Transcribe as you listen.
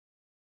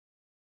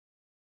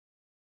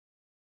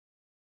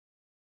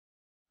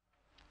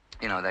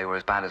you know, they were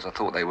as bad as I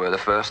thought they were the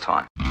first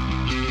time.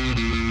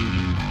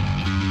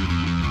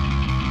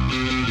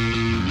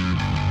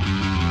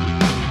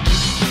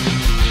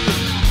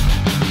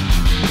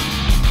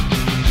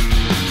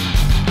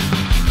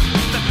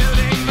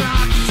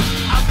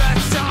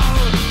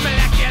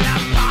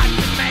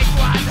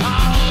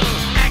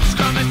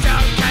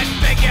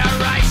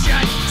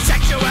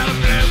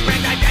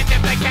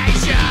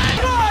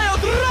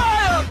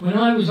 When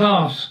I was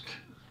asked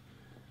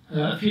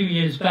a few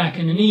years back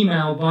in an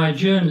email by a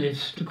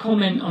journalist to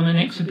comment on an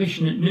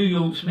exhibition at New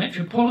York's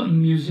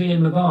Metropolitan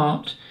Museum of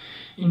Art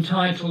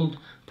entitled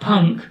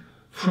Punk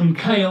From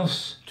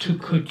Chaos to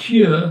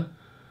Couture,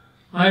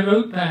 I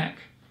wrote back,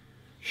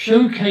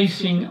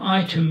 showcasing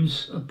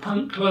items of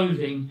punk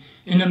clothing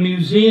in a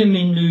museum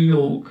in New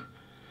York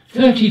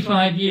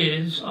 35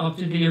 years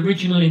after the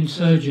original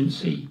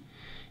insurgency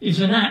is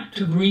an act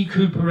of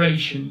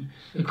recuperation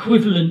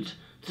equivalent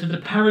to the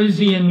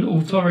Parisian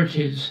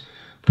authorities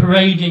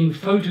parading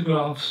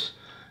photographs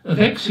of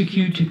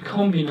executed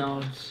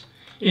communards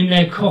in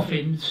their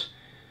coffins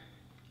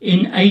in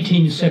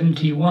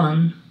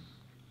 1871,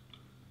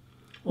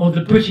 or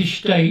the British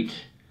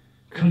state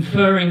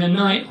conferring a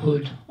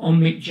knighthood on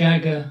Mick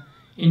Jagger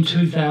in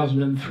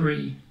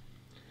 2003.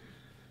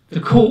 The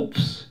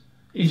corpse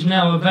is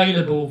now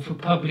available for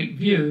public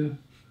view,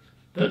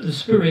 but the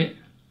spirit,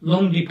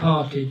 long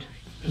departed,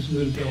 has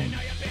moved on.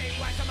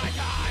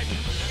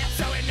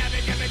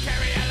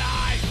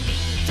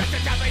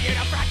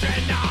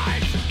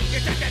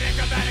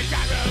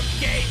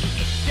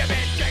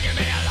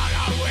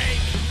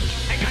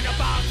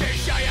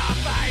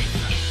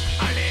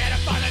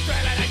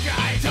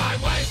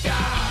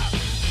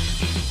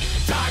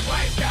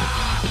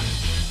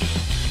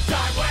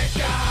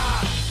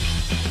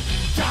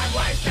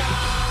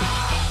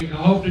 Ik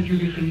hoop dat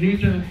jullie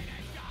genieten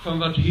van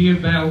wat hier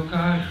bij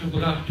elkaar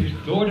gebracht is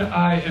door de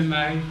AI en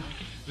mij.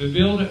 We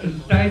wilden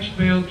een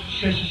tijdsbeeld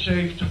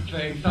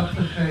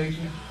 76-82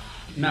 geven.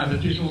 Nou,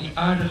 dat is ons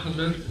aardig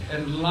gelukt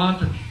en laat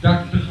het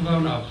dak er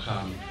gewoon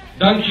afgaan.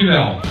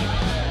 Dankjewel.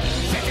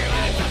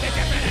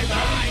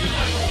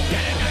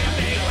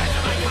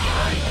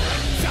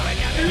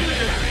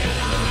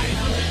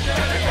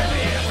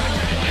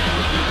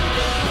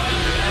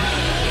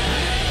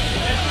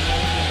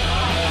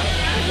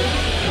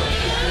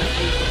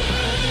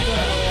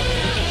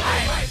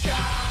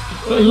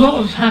 But a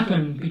lot has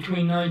happened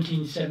between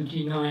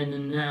 1979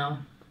 and now.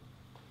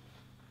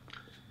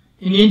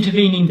 In the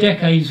intervening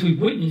decades, we've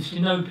witnessed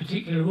in no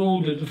particular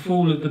order the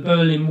fall of the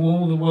Berlin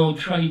Wall, the World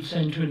Trade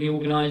Center and the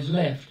organised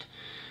left,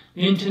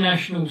 the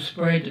international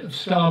spread of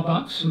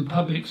Starbucks and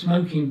public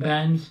smoking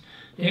bans,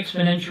 the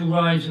exponential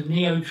rise of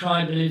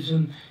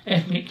neo-tribalism,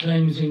 ethnic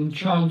cleansing,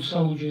 child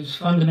soldiers,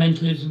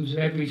 fundamentalisms of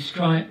every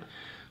stripe,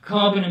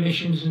 carbon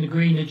emissions and the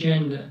green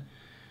agenda.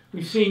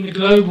 We've seen the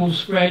global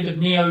spread of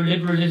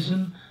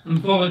neoliberalism and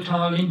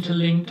volatile,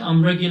 interlinked,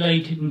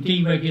 unregulated and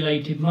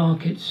deregulated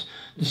markets,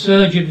 the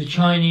surge of the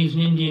Chinese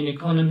and Indian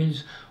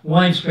economies,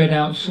 widespread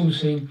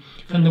outsourcing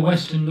from the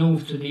western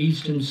north to the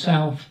eastern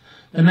south,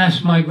 the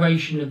mass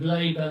migration of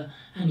labour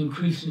and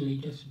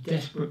increasingly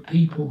desperate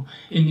people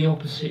in the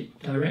opposite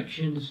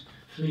directions,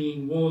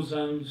 fleeing war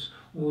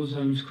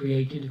zones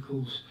created, of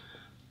course,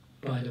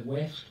 by the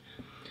West.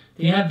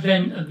 The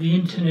advent of the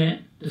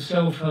internet, the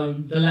cell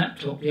phone, the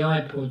laptop, the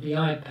iPod, the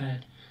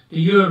iPad, the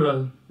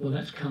Euro, well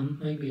that's come,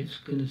 maybe it's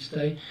going to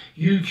stay,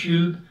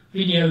 YouTube,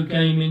 video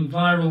gaming,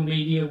 viral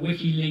media,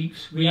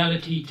 WikiLeaks,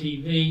 reality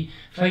TV,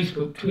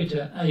 Facebook,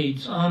 Twitter,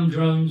 AIDS, armed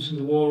drones and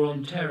the war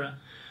on terror.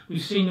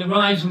 We've seen the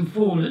rise and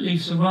fall, at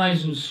least the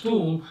rise and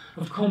stall,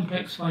 of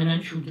complex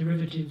financial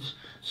derivatives,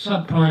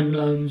 subprime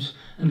loans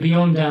and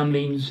beyond our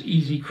means,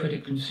 easy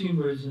credit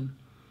consumerism.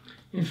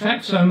 In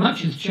fact, so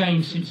much has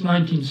changed since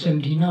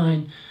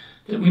 1979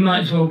 that we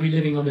might as well be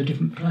living on a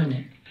different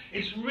planet.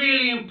 It's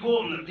really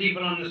important that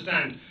people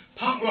understand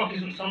punk rock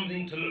isn't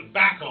something to look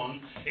back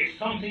on, it's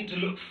something to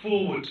look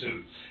forward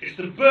to. It's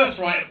the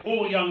birthright of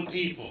all young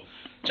people.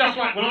 Just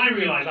like when I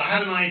realised I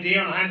had an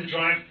idea and I had to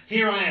drive,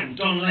 here I am,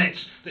 Don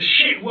Letts. The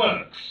shit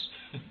works.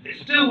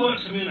 It still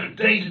works for me on a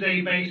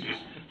day-to-day basis.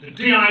 The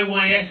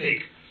DIY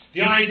ethic,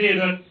 the idea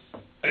that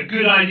a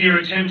good idea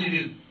attempted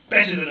is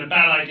better than a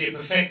bad idea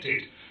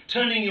perfected,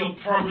 turning your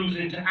problems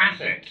into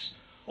assets.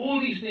 All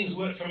these things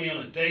work for me on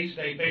a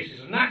day-to-day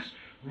basis, and that's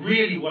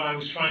really what I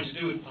was trying to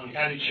do with Punk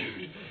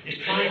Attitude, is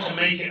trying to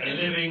make it a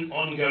living,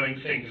 ongoing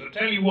thing. Because I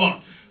tell you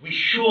what, we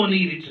sure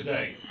need it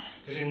today.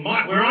 Because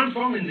where I'm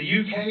from, in the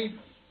UK,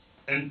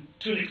 and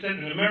to an extent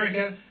in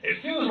America,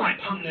 it feels like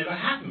punk never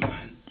happened,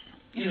 man.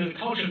 You know, the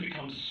culture has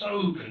become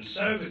so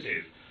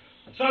conservative.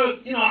 So,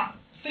 you know,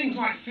 things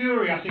like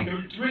Fury, I think,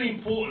 it's really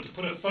important to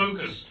put a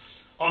focus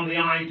on the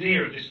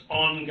idea of this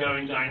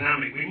ongoing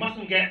dynamic. We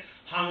mustn't get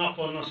hung up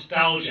on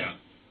nostalgia.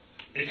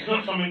 It's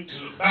not something to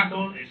look back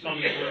on, it's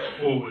something to look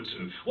forward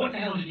to. What the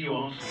hell did you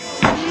ask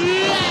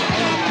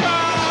me?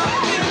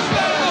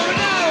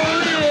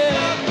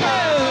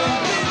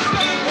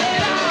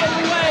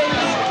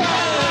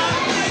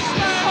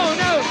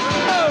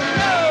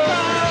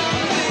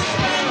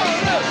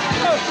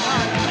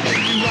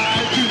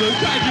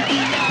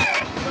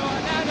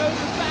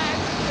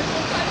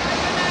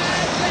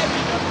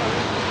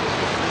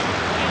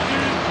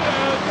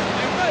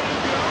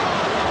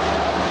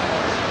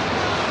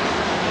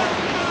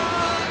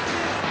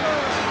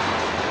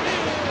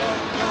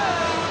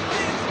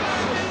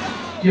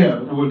 Yeah,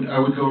 I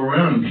would go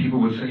around and people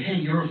would say, "Hey,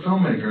 you're a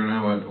filmmaker," and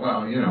I went,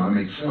 "Well, you know, I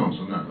make films.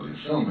 I'm not really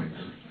a filmmaker.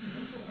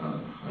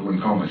 I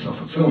wouldn't call myself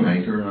a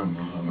filmmaker.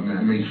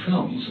 I make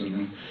films."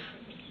 And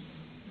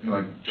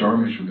like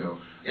Jarmusch would go,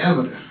 "Yeah,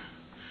 but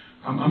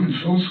I'm in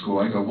film school."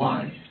 I go,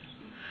 "Why?"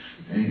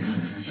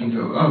 And he'd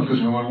go, "Oh,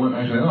 because I want to learn."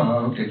 I say,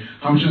 "Oh, okay.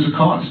 How much does it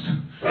cost?"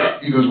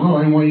 He goes, "Well,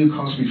 NYU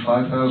cost me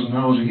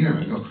 $5,000 a year."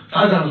 I go,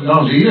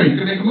 $5,000 a year? You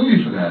could make a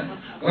movie for that.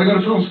 Well, I go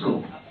to film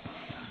school.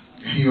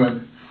 And he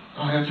went,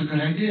 "Oh, that's a good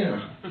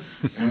idea."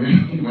 And then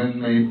he went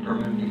and made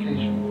Permanent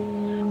Vacation.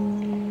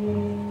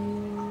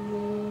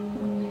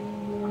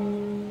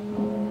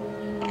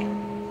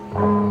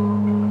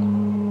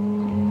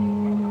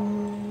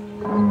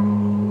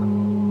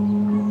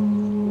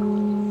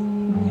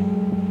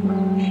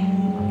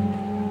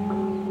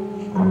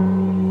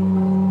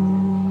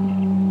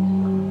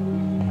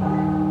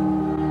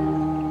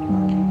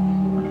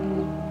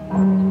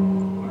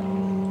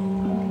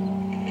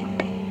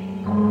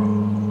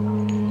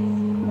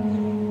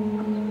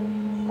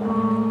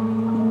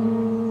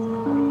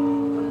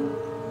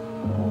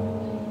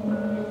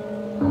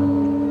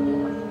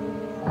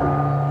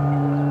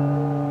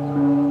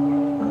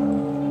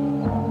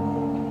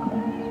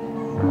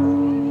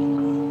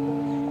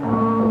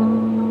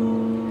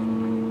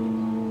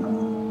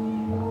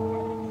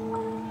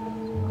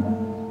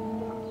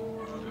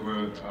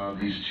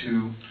 These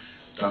two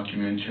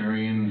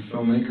documentarian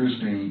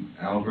filmmakers named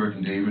Albert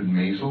and David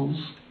Maisels,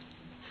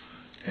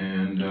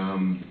 and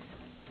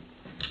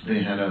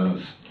they had a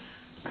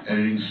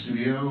editing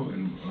studio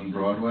on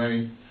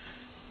Broadway,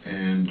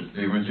 and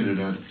they rented it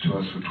out to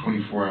us for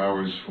 24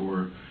 hours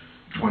for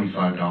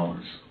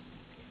 $25.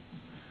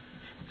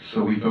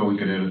 So we thought we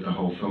could edit the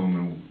whole film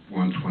in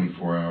one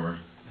 24-hour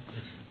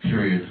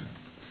period.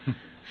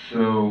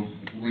 So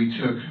we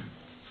took,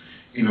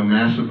 you know,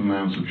 massive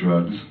amounts of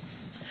drugs.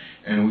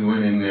 And we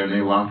went in there, and they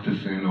locked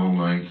us in all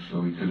night so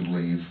we couldn't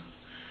leave.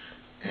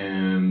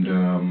 And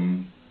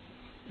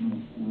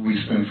we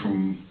spent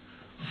from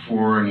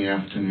 4 in the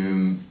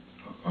afternoon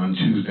on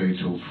Tuesday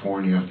till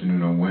 4 in the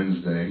afternoon on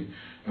Wednesday,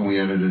 and we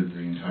edited the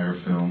entire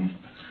film,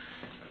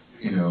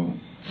 you know,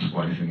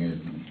 splicing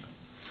it and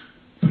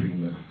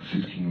putting the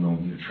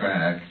 16mm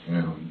track, you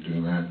know, and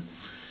doing that.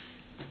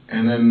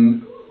 And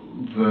then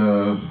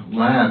the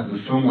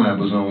film lab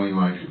was only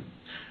like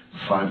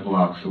 5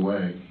 blocks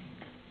away.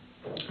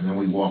 And then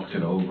we walked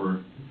it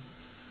over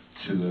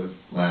to the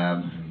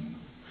lab, and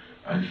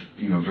I was,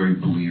 you know, very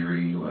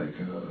bleary, like,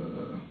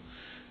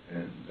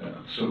 and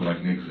sort of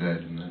like Nick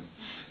Zed and that.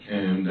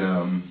 And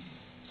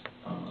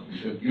we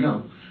said, you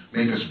know,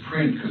 make us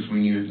print because we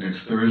need it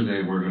next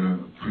Thursday. We're going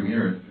to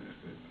premiere it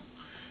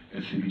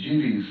at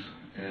CBGB's.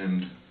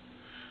 And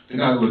the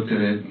guy looked at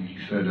it and he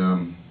said,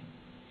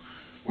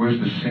 "Where's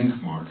the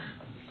sync mark?"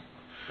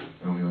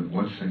 And we went,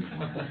 "What sync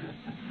mark?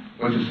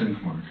 What's a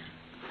sync mark?"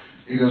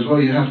 He goes,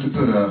 "Well, you have to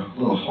put a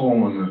little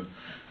hole in the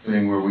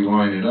thing where we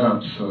line it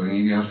up, so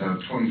you have to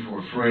have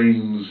 24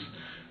 frames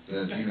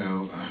that, you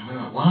know." I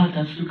went, "What?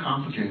 That's too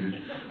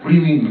complicated." "What do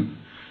you mean?"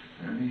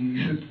 And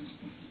he said,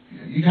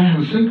 "You gotta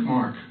have a sync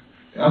mark.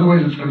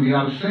 Otherwise it's gonna be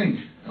out of sync."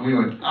 And we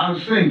went, "Out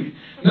of sync?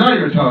 Now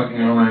you're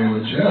talking our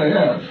language." "Yeah,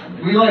 yes.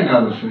 We like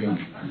out of sync."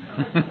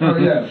 "Oh,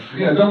 yes.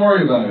 Yeah, don't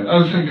worry about it.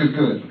 Out of sync is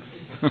good."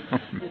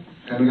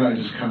 And the guy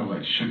just kind of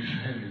like shook his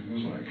head and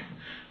was like,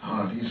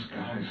 "Oh, these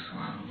guys,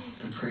 wow,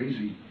 they're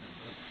crazy."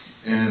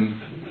 And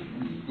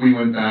we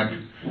went back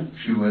a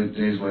few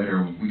days later,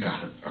 and we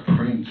got a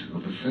print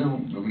of the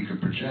film that we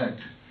could project.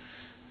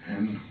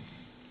 And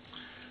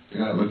the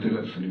guy looked at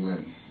us and he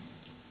went,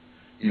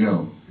 "You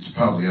know, it's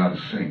probably out of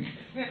sync."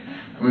 And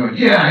we went,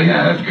 yeah,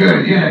 that's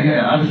good.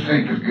 Yeah, out of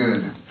sync is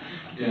good.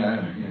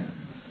 Yeah.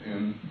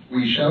 And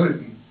we showed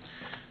it.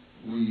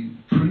 We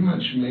pretty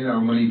much made our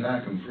money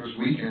back in the first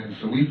weekend,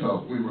 so we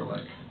felt we were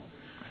like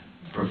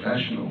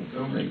professional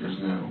filmmakers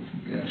now.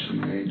 We actually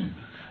made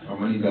our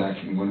money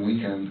back in one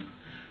weekend,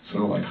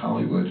 sort of like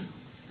Hollywood.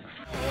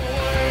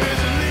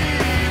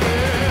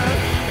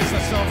 It's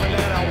not something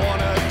that I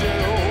want to do,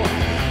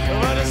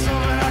 but it's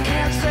something I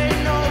can't say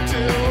no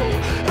to.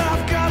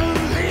 I've got to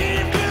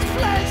leave this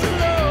place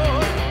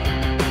alone.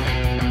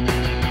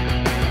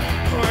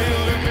 When you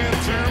look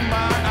into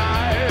my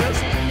eyes,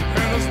 and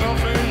there's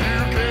nothing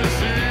you can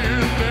see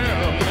in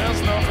them.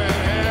 There's nothing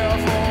here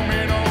for me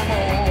no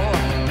more.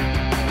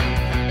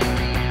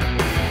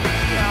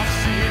 I've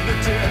seen the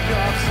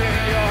teardrops in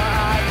your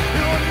eyes.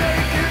 You're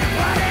naked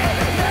body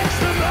next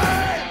to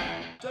mine.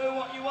 Do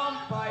what you want,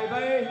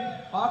 baby.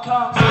 I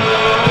can't see.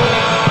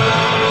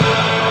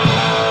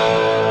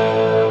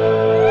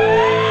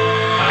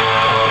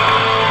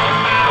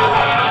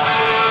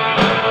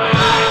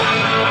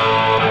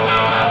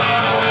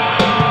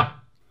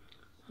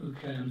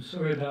 Okay, I'm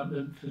sorry about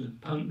for the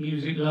punk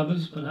music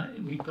lovers, but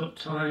we've got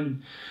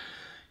time.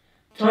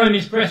 Time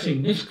is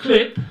pressing. This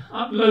clip,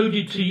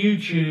 uploaded to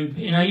YouTube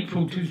in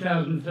April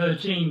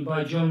 2013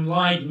 by John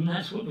Lydon,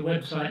 that's what the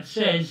website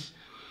says.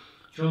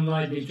 John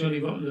Lydon is Johnny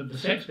Rotten of the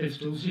Sex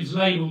Pistols, is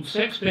labelled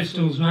Sex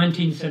Pistols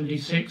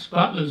 1976,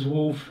 Butler's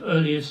Wharf,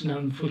 earliest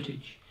known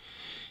footage.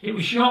 It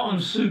was shot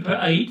on Super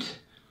 8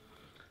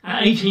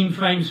 at 18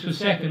 frames per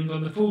second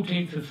on the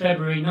 14th of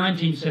February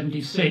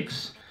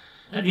 1976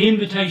 at the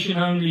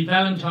invitation-only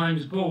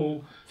Valentine's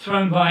Ball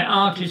thrown by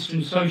artist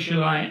and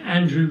socialite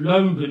Andrew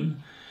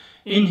Logan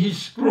in his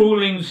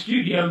sprawling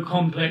studio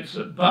complex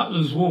at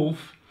Butler's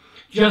Wharf,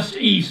 just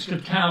east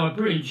of Tower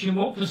Bridge, in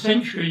what for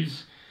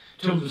centuries,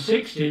 till the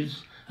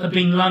 60s, had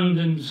been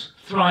London's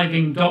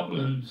thriving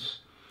docklands.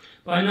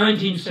 By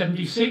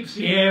 1976,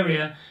 the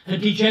area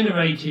had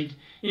degenerated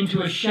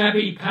into a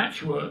shabby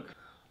patchwork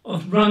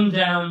of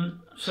run-down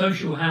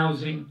social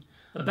housing,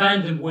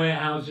 abandoned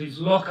warehouses,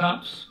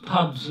 lock-ups,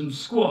 pubs and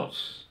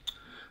squats,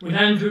 with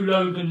Andrew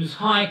Logan's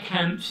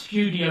high-camp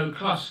studio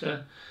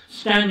cluster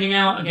standing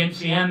out against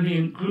the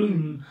ambient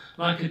gloom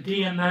like a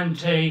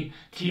diamante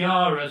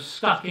tiara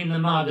stuck in the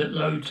mud at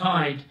low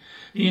tide.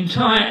 The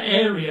entire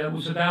area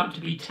was about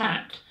to be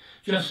tapped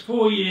just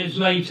 4 years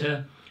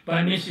later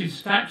by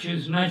Mrs.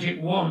 Thatcher's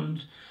magic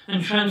wand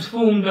and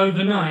transformed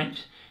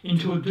overnight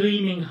into a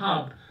gleaming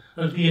hub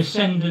of the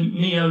ascendant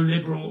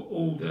neoliberal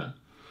order,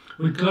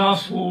 with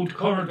glass-walled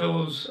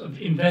corridors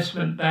of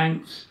investment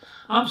banks,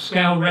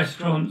 upscale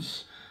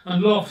restaurants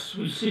and lofts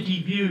with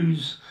city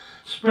views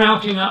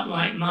sprouting up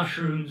like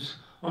mushrooms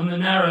on the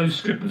narrow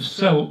strip of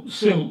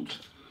silt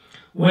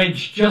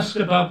wedged just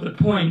above the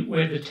point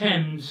where the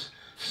Thames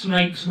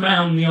snakes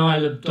round the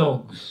Isle of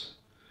Dogs.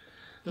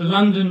 The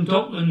London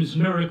Docklands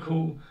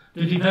miracle,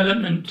 the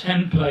development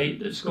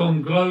template that's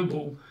gone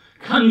global,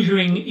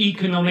 conjuring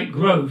economic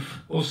growth,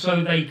 or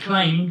so they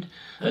claimed,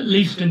 at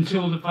least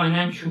until the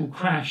financial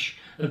crash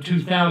of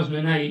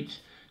 2008,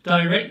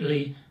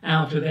 directly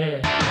out of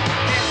air.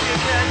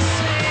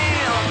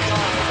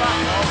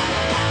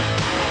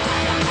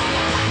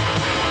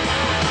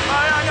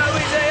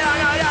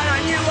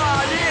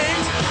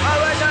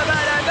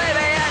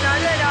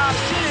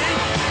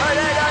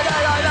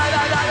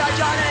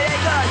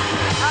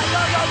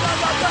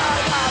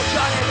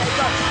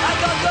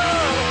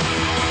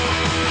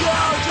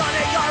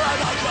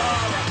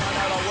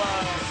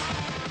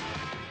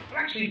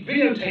 Actually,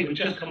 videotape had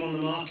just come on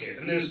the market,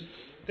 and there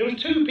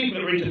was two people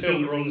that were into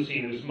film that were on the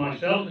scene. It was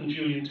myself and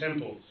Julian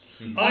Temple.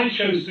 I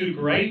chose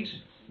Super 8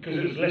 because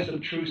it was less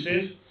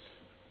obtrusive.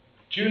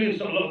 Julian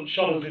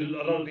shot a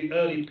lot of the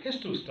early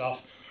pistol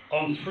stuff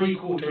on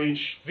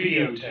 3/4-inch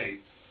videotape.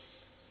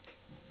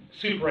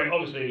 Super 8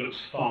 obviously looks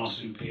far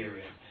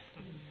superior,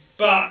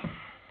 but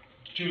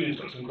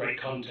Julian's got some great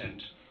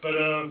content. But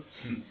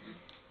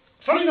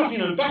funny enough, you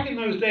know, back in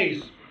those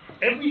days,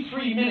 every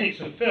 3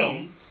 minutes of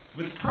film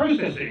with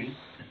processing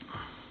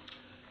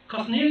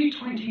cost nearly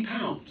 £20.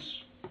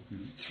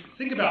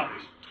 Think about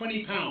this,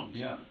 £20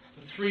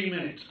 for 3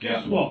 minutes.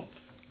 Guess what?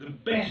 The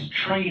best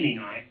training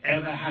I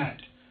ever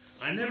had.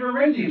 I never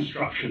read the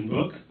instruction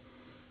book.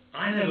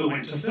 I never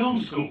went to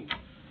film school.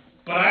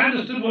 But I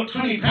understood what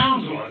 £20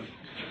 was.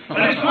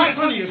 And it's quite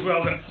funny as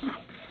well that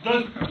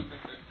those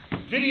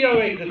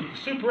the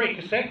Super 8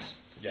 cassettes,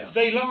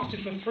 they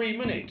lasted for 3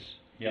 minutes.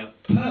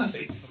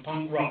 Perfect for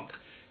punk rock.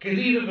 Because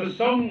either the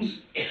songs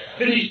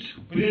finished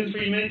within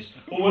 3 minutes,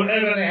 or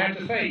whatever they had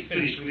to say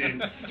finished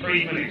within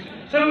 3 minutes.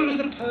 So it was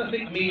the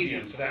perfect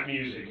medium for that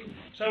music.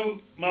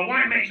 So my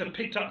white mates have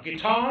picked up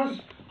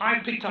guitars,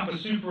 I've picked up a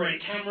Super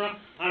 8 camera,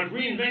 I've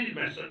reinvented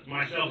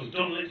myself as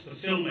Don Litz, the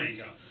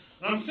filmmaker.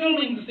 And I'm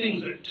filming the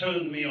things that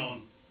turned me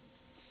on.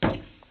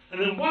 And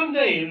then one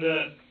day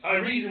I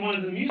read in one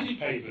of the music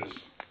papers,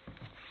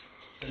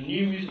 the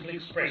New Musical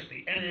Express,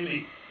 the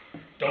NME,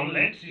 Don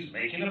Litz is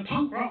making a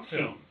punk rock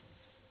film.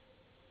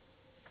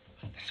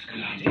 That's a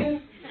good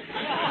idea.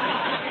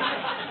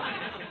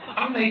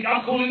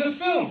 I'll call it a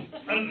film.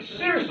 And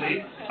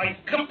seriously, I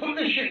put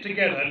this shit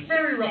together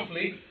very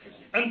roughly,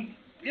 and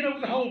you know,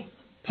 with the whole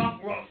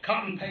punk rock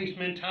cut and paste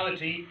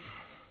mentality,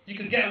 you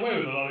could get away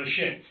with a lot of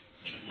shit.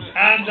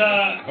 And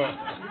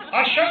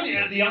I showed it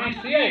at the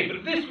ICA,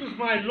 but this was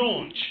my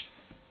launch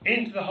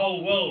into the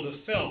whole world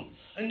of film.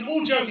 And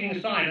all joking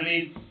aside, I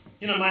mean,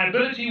 you know, my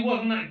ability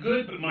wasn't that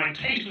good, but my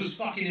taste was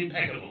fucking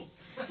impeccable.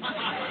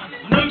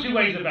 No two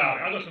ways about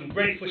it. I got some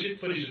great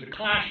footage of the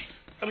Clash.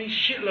 I mean,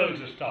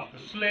 shitloads of stuff. The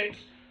Slits,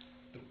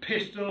 the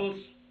Pistols.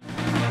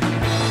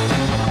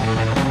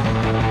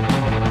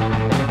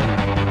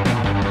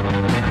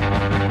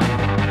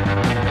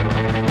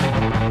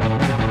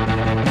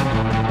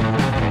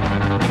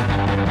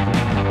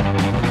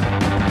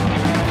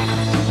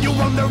 You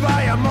wonder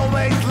why I'm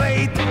always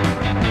late.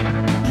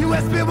 You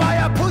ask me why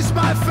I push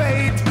my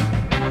fate.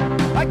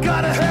 I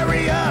gotta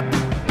hurry up,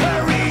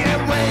 hurry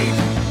and wait.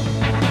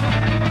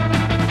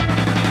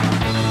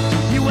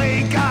 You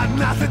ain't got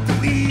nothing to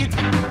eat.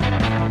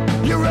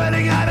 You're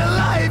running out of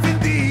life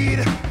indeed.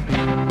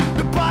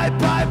 The Pied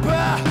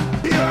Piper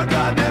you're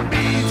gonna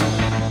meet.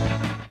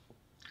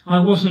 I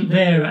wasn't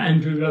there at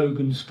Andrew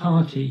Logan's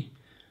party,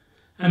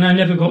 and I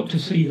never got to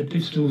see the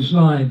Pistols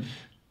live.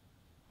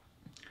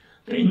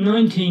 But in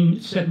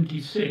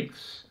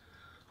 1976,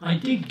 I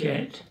did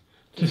get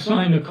to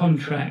sign a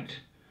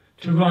contract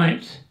to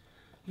write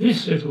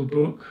this little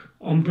book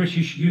on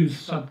British youth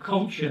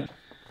subculture,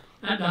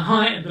 at the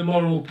height of the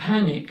moral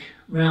panic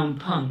round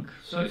punk,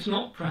 so it's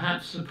not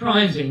perhaps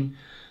surprising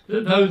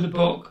that though the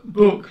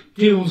book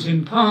deals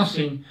in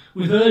passing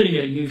with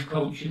earlier youth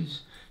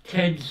cultures,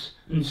 Teds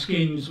and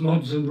Skins,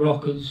 Mods and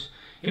Rockers,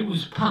 it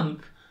was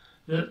punk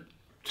that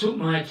took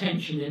my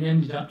attention and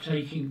ended up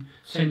taking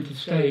centre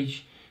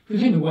stage,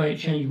 because in a way it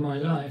changed my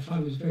life. I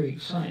was very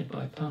excited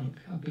by punk.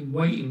 I've been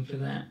waiting for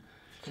that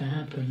to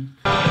happen.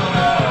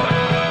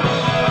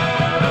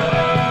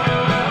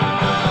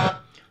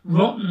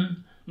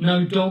 Rotten,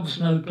 No Dogs,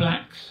 No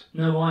Blacks,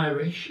 No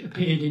Irish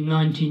appeared in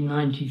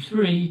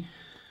 1993,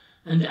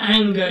 and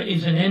Anger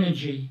is an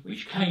Energy,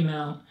 which came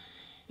out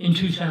in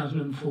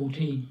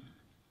 2014.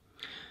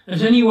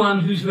 As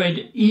anyone who's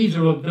read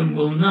either of them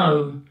will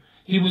know,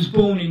 he was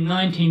born in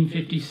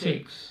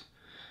 1956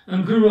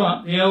 and grew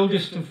up the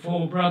eldest of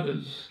 4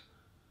 brothers,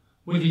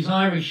 with his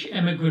Irish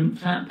emigrant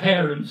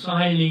parents,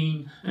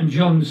 Eileen and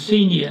John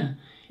Sr.,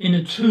 in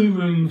a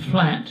 2-room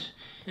flat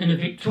in a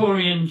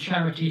Victorian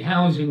charity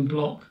housing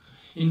block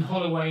in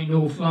Holloway,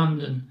 North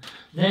London,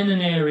 then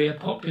an area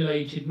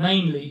populated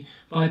mainly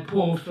by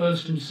poor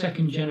first and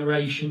second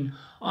generation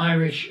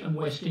Irish and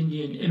West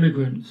Indian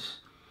immigrants.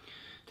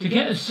 To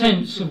get a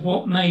sense of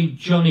what made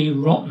Johnny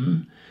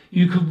rotten,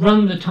 you could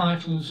run the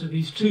titles of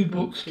his 2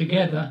 books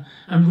together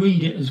and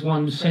read it as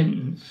one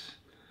sentence.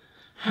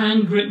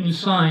 Handwritten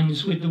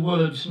signs with the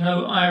words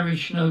 "No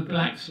Irish, no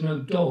blacks, no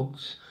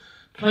dogs,"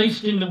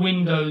 placed in the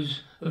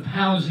windows of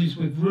houses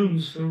with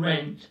rooms for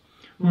rent,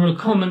 were a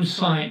common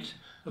sight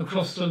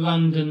across the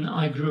London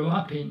I grew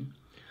up in.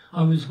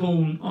 I was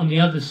born on the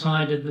other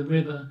side of the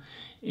river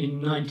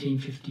in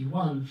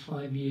 1951,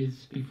 5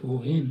 years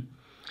before him.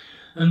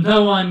 And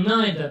though I'm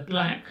neither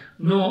black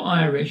nor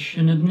Irish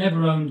and have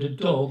never owned a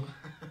dog,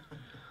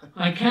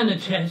 I can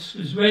attest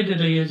as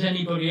readily as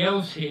anybody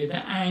else here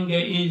that anger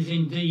is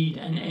indeed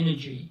an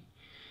energy.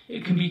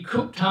 It can be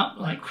cooked up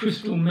like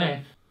crystal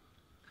meth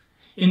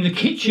in the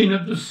kitchen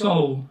of the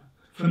soul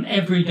from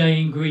everyday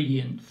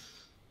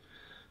ingredients.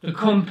 The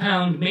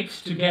compound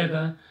mixed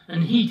together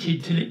and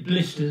heated till it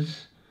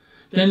blisters,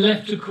 then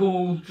left to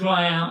cool,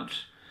 dry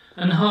out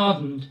and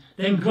hardened,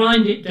 then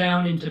grind it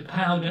down into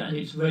powder and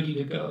it's ready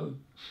to go.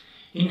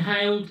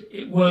 Inhaled,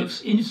 it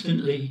works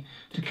instantly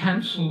to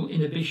cancel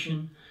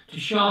inhibition, to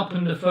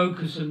sharpen the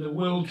focus and the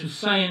will to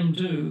say and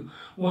do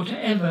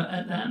whatever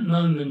at that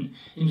moment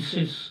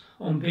insists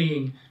on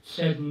being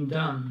said and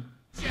done.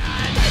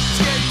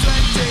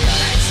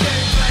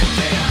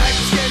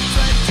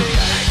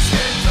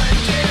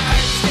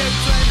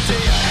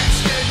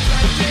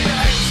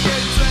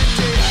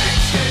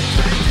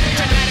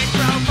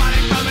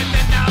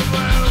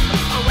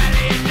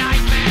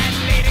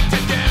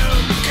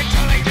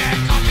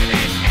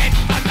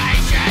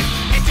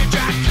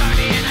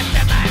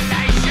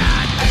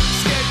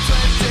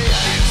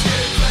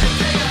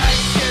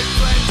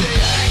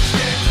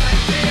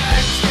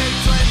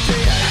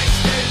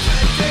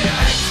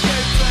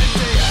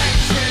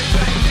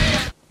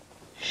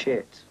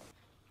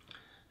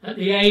 At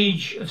the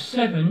age of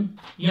 7,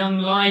 young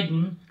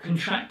Lydon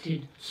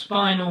contracted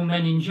spinal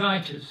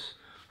meningitis,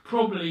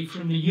 probably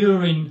from the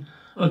urine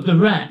of the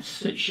rats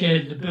that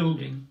shared the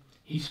building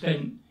he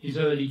spent his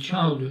early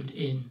childhood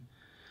in.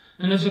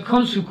 And as a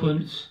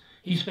consequence,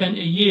 he spent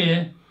a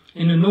year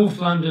in a North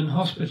London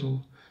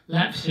hospital,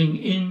 lapsing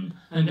in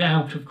and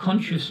out of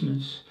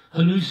consciousness,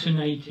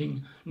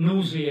 hallucinating,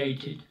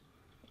 nauseated.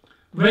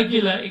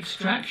 Regular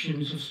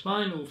extractions of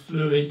spinal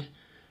fluid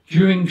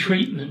during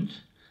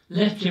treatment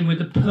left him with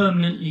a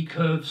permanently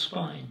curved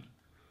spine,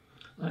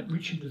 like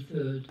Richard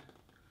III,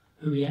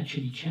 who he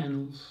actually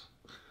channels.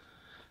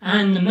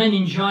 And the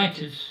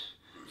meningitis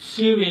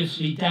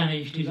seriously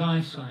damaged his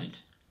eyesight.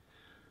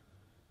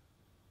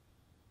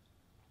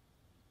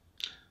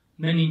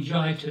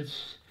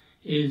 Meningitis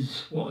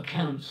is what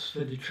accounts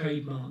for the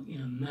trademark,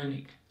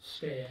 manic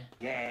stare.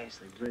 Yes,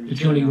 the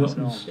Johnny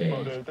Rotten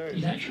stare.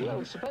 He's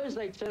actually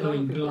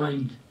going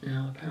blind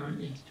now,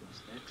 apparently.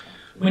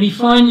 When he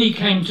finally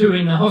came to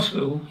in the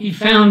hospital, he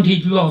found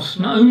he'd lost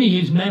not only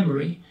his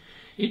memory,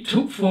 it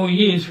took 4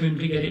 years for him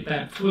to get it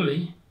back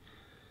fully.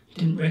 He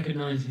didn't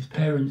recognise his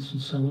parents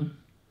and so on,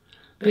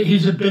 but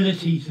his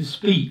ability to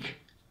speak,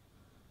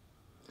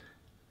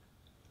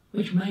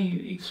 which may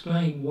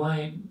explain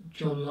why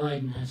John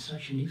Lydon has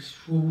such an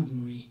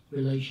extraordinary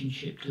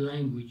relationship to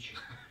language.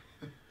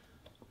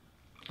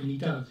 And he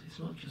does. It's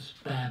not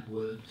just bad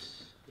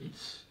words,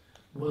 it's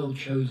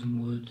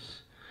well-chosen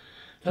words.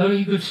 Though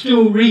he could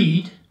still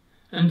read,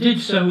 and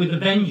did so with a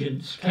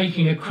vengeance,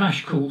 taking a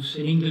crash course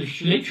in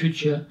English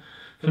literature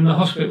from the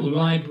hospital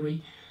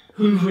library,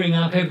 hoovering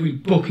up every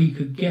book he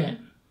could get,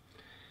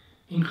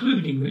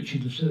 including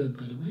Richard III,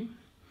 by the way.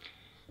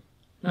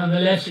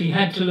 Nonetheless, he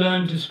had to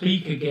learn to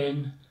speak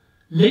again,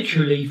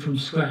 literally from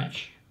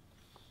scratch.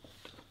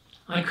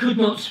 I could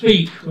not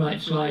speak,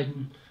 writes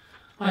Lydon.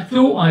 I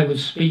thought I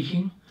was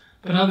speaking,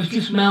 but I was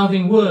just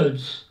mouthing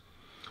words.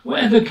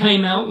 Whatever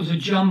came out was a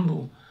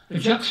jumble, a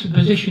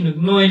juxtaposition of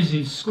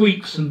noises,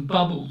 squeaks and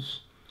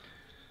bubbles.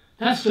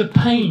 That's the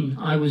pain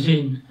I was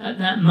in at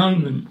that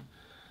moment,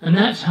 And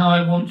that's how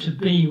I want to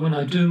be when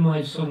I do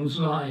my songs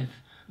live,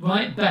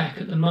 right back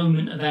at the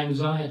moment of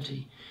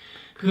anxiety.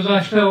 Because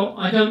I felt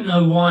I don't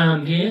know why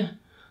I'm here,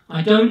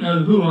 I don't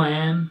know who I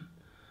am,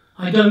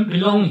 I don't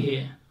belong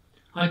here.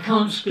 I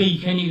can't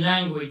speak any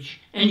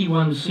language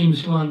anyone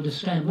seems to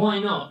understand. Why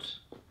not?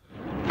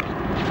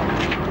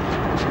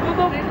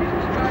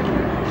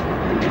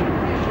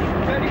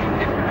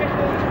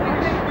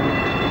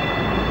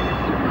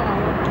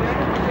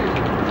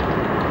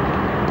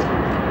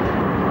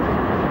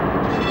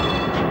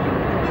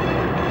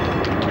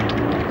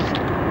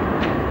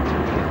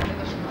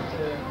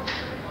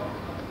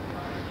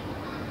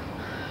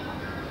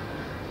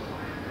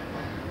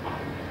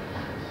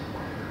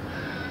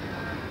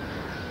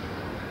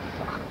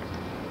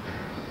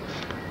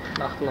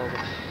 Geloof ik.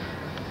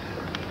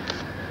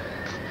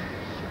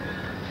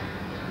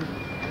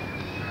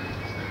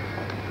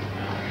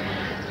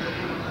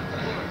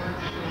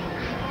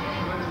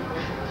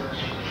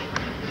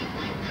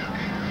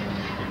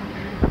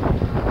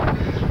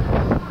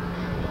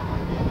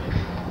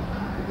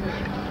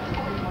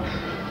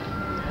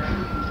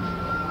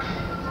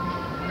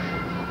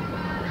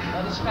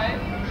 Dat is schijn.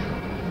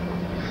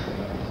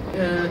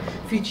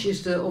 Fiets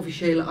is de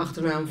officiële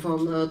achternaam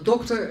van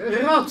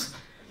dokter Rat.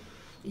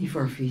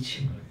 Ivar Fiets.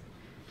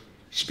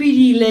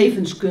 Speedy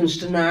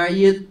levenskunstenaar,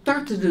 je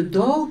tartte de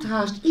dood,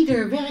 haast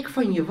ieder werk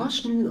van je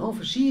was, nu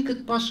overzie ik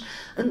het pas,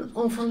 een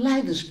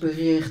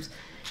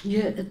overlijdensbericht.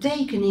 Je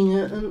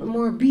tekeningen, een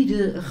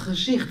morbide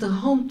gezicht, de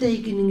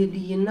handtekeningen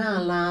die je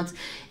nalaat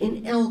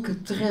in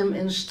elke tram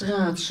en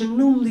straat. Ze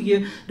noemden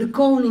je de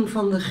koning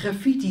van de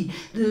graffiti,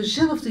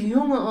 dezelfde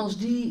jongen als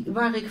die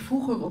waar ik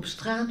vroeger op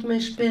straat mee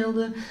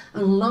speelde,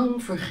 een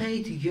lang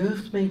vergeten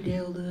jeugd mee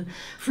deelde.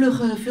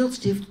 Vlugge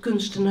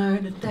viltstiftkunstenaar,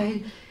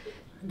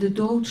 de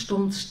dood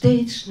stond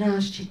steeds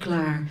naast je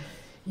klaar.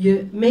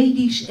 Je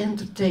medisch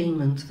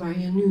entertainment, waar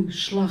je nu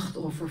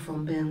slachtoffer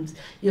van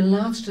bent. Je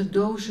laatste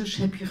dosis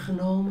heb je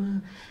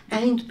genomen.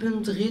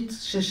 Eindpunt rit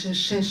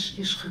 666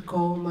 is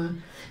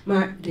gekomen.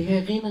 Maar de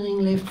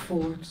herinnering leeft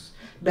voort.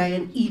 Bij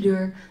een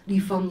ieder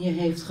die van je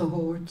heeft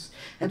gehoord.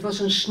 Het was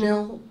een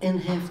snel en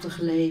heftig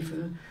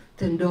leven.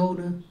 Ten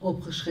dode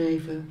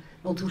opgeschreven.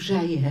 Want hoe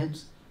zei je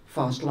het?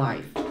 Fast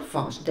life,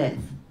 fast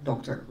death,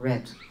 Dr.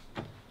 Red.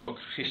 Ook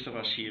gisteren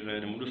was hier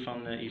de moeder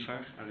van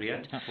Ivar,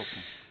 Ariette. Ja, klopt.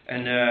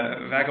 En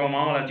wij komen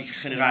allemaal uit die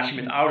generatie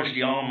met ouders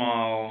die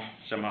allemaal,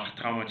 zeg maar,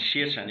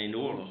 getraumatiseerd zijn in de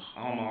oorlog.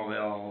 Allemaal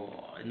wel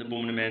in de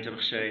bombardementen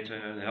hebben gezeten,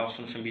 de helft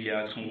van de familie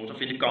uitgemoord of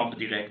in de kampen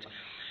direct.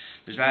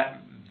 Dus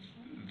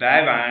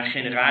wij waren een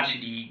generatie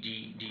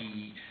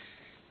die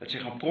dat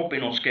zeg, een prop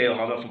in ons keel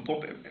hadden of een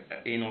prop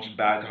in onze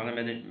buik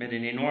hadden met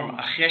een enorme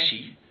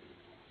agressie,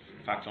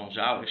 vaak van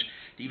onze ouders,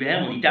 die we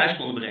helemaal niet thuis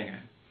konden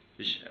brengen.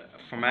 Dus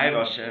voor mij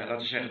was, laten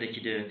we zeggen,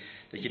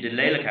 dat je de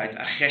lelijkheid,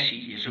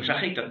 agressie, zo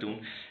zag ik dat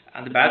toen,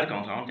 aan de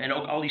buitenkant hangt. En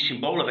ook al die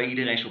symbolen waar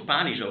iedereen zo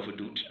panisch over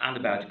doet, aan de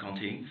buitenkant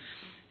hing.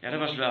 Ja, dat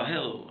was wel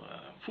heel,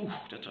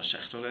 dat was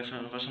echt wel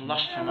even, dat was een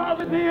last van me. Als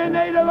die in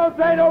Nederland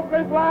zijn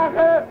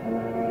opgeslagen,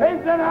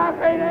 heeft Den Haag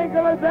geen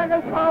enkele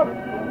zeggenschap.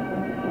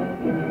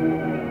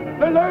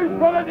 De leus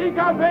van het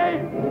IKV,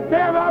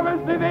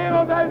 kernwapens de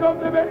wereld uit om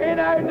te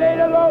beginnen uit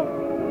Nederland,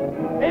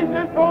 is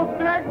dus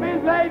volstrekt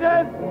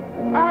misleidend,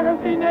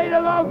 aangezien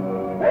Nederland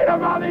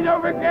helemaal niet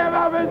over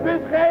kernwapens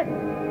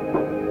beschikt.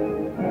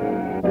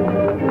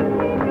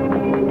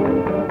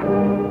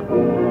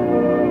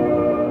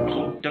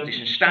 Goed, dat is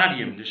een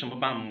stadium, dus op een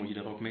bepaald moment moet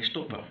je er ook mee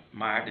stoppen.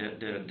 Maar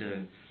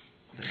de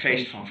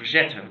geest van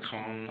verzet heb ik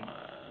gewoon,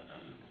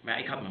 maar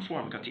ik had mijn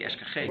vorm, ik had die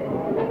SKG.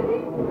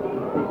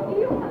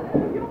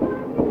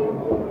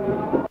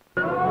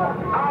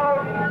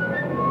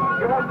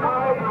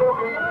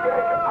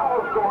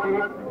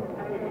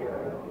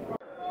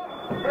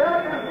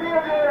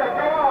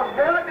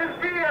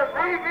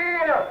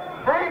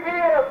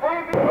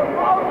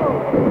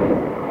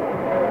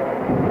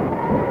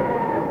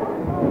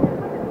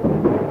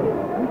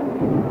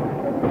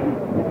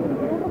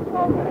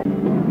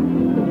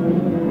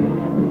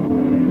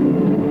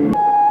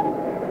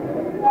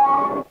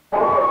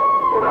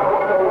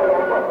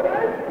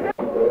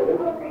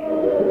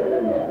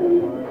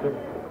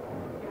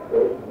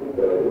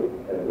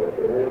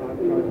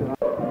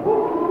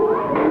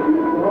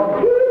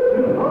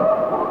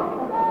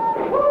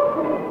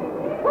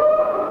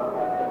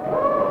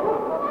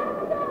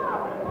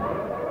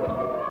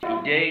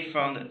 Het idee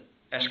van de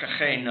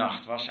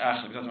SKG-nacht was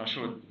eigenlijk dat we een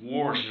soort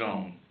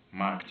warzone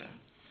maakten.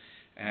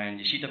 En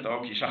je ziet dat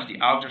ook, je zag die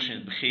auto's in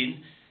het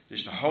begin,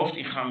 dus de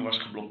hoofdingang was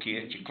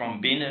geblokkeerd. Je kwam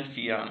binnen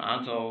via een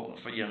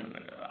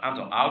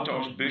aantal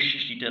auto's,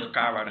 busjes die tegen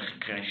elkaar waren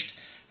gecrashed.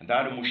 En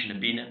daardoor moest je naar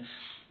binnen.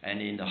 En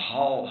in de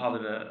hal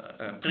hadden we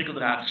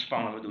prikkeldraad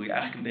gespannen, waardoor je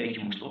eigenlijk een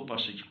beetje moest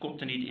oppassen dat je kop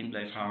er niet in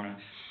bleef hangen.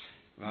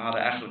 We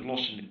hadden eigenlijk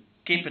lossende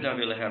kippen daar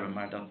willen hebben,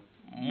 maar dat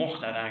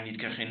mocht uiteindelijk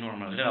niet, kreeg geen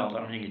enorme rel.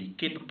 Daarom hingen die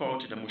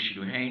kippenpoten, daar moest je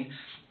doorheen.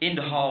 In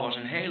de hal was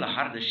een hele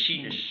harde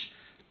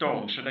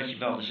sinustoon, zodat je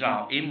wel de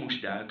zaal in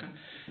moest duiken.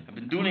 De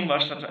bedoeling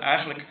was dat we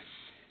eigenlijk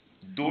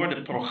door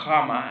de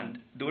programma,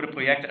 door de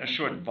projecten, een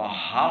soort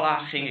walhalla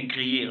gingen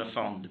creëren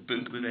van de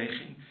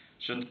punkbeweging.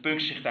 Zodat de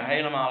punks zich daar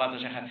helemaal, laten we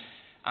zeggen,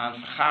 aan het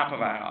vergapen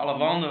waren. Alle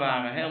wanden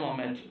waren helemaal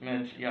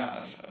met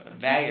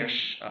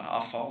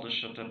wijersafval.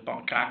 Dus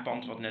dat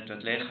kraakpand wat net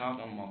werd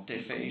leeggehaald, allemaal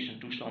tv's en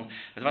toestanden.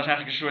 Het was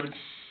eigenlijk een soort,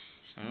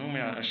 hoe noem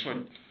je dat, een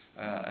soort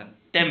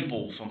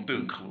tempel van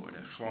punk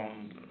geworden.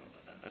 Gewoon,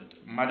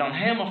 maar dan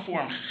helemaal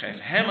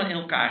vormgegeven, helemaal in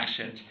elkaar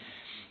gezet.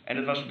 En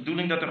het was de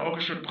bedoeling dat er ook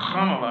een soort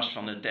programma was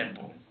van de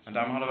tempel. En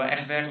daarom hadden we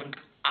echt werkelijk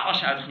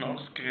alles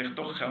uitgenodigd. We kregen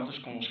toch geld, dus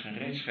kon ons geen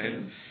reet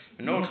schelen.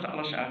 We nodigden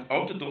alles uit,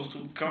 ook de dochter,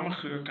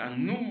 Kammergeurka,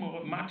 noem maar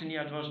op, maakte niet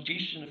uit, was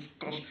Jesus en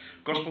de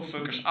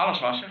gospelfuckers, alles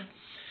was er.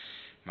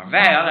 Maar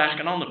wij hadden eigenlijk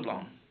een ander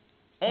plan.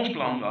 Ons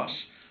plan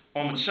was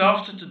om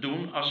hetzelfde te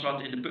doen als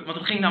wat in de punk, want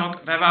het ging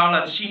namelijk, wij wouden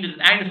laten zien dat het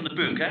einde van de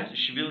punk, hè,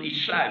 dus je wil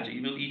iets sluiten,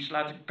 je wil iets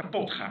laten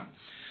kapot gaan.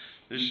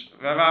 Dus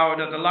wij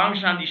wouden dat er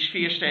langzaam die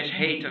sfeer steeds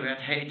heter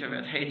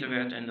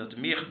werd en dat er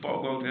meer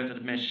gepogoed werd en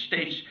dat mensen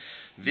steeds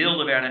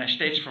wilder werden en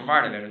steeds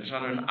verwarder werden. Dus we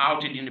hadden een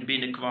auto die naar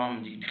binnen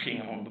kwam, die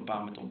gingen we op een bepaald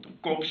moment op de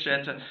kop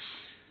zetten.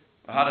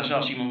 We hadden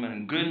zelfs iemand met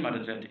een gun, maar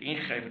dat werd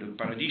ingegrepen door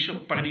Paradiso.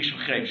 Paradiso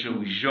greep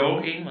sowieso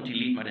in, want die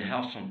liet maar de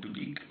helft van het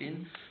publiek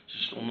in. Dus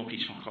er stond nog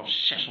iets van geloof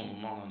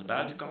 600 man aan de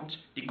buitenkant.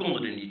 Die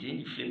konden er niet in,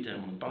 die flipten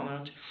helemaal de pan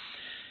uit.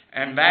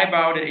 En wij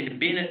bouwden in de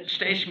binnen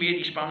steeds meer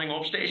die spanning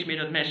op, steeds meer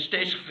dat mensen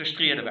steeds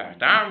gefrustreerder waren.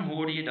 Daarom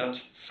hoorde je dat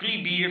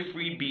free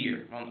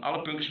beer, want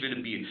alle punkers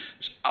willen bier.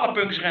 Dus alle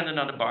punkers renden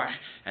naar de bar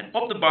en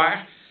op de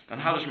bar, dan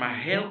hadden ze maar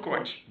heel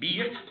kort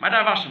bier, maar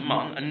daar was een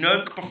man een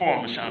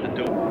neukperformance aan het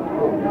doen.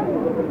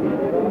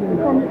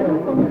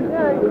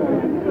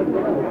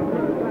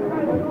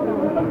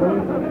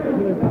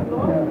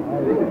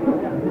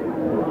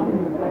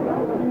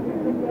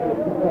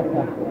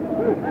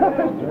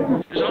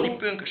 Dus al die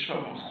punkers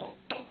van, god,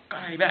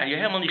 je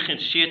helemaal niet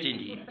geïnteresseerd in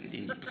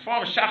die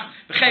performance.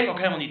 Begreep ook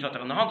helemaal niet wat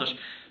er aan de hand was.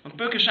 Want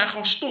punkers zijn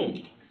gewoon stom.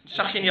 Dat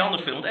zag je in die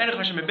andere film. Het enige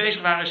waar ze mee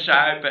bezig waren is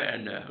zuipen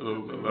en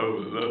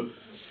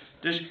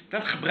Dus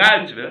dat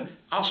gebruikten we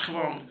als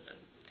gewoon,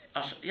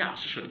 als een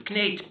soort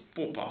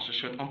kneedpoppen, als een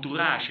soort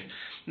entourage.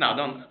 Nou,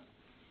 dan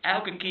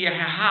elke keer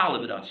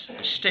herhaalden we dat.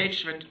 En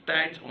steeds werd de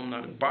tijd om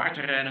naar de bar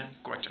te rennen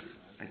korter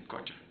en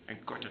korter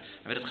en korter.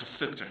 En werd het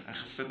gefukter en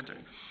gefukter.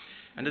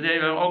 En dat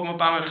deden we ook een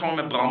paar gewoon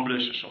met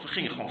brandblussers. Of we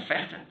gingen gewoon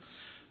vechten.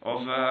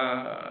 Of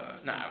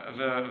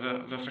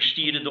we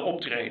verstierden de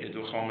optreden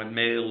door gewoon met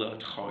meel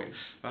te gooien.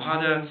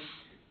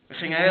 We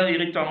gingen heel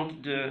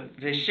irritant de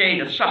wc,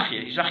 dat zag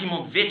je. Je zag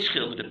iemand wit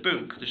schilderen, de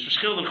punk. Dus we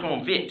schilderden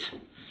gewoon wit.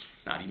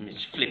 Nou, die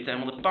mensen flipten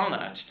helemaal de pan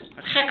uit.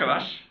 Maar het gekke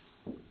was,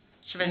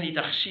 ze werden niet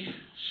agressief.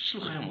 Ze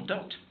sloegen helemaal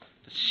dood.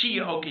 Dat zie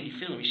je ook in die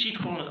film. Je ziet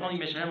gewoon dat al die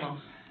mensen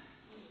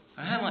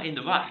helemaal in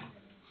de war.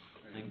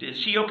 Dat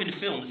zie je ook in de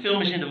film. De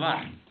film is in de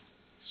war.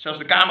 Zelfs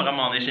de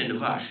cameraman is in de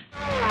war.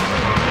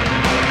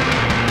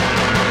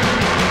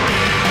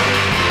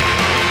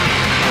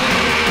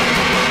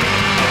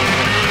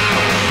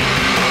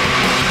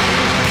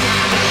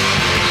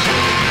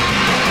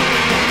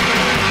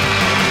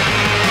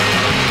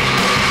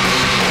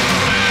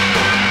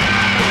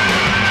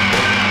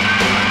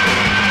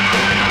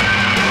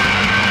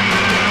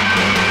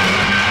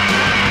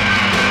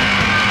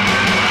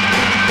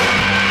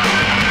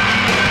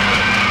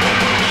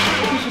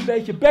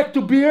 Beetje back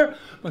to beer,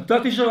 want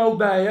dat is er ook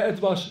bij. Hè. Het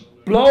was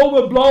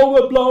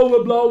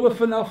blowen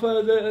vanaf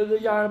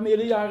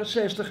midden jaren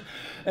 60.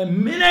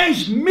 En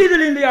ineens,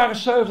 midden in de jaren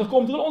 70,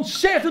 komt er een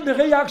ontzettende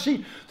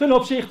reactie ten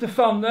opzichte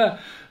van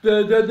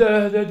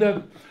de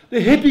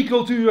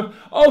hippiecultuur.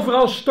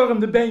 Overal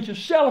stormden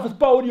bandjes zelf het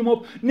podium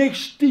op.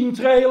 Niks 10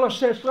 trailers,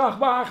 6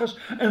 vrachtwagens.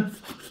 En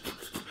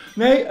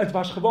nee, het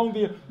was gewoon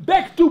weer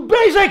back to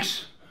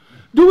basics.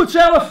 Doe het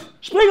zelf.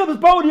 Spring op het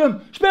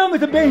podium. Speel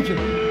met een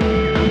bandje.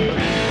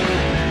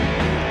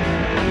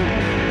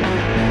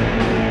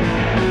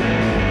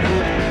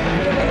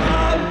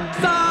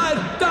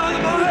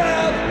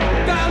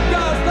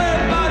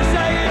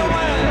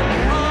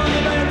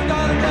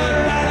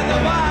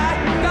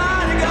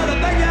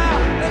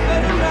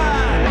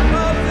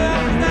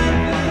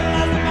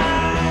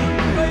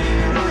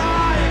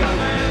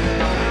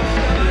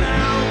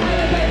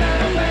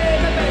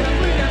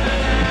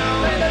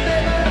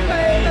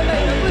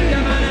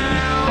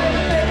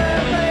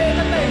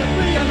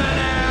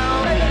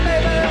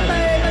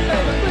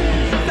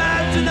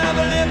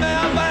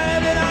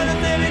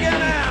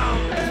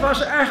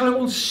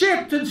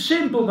 Ontzettend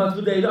simpel wat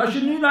we deden. Als je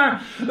nu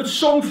naar het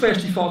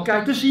Songfestival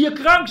kijkt, dan zie je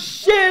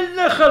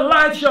krankzinnige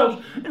liveshows.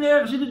 En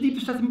ergens in de diepte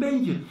staat een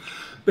beentje.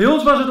 Bij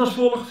ons was het als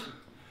volgt.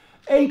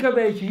 1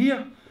 kweetje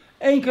hier,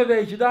 1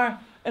 kweetje daar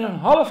en een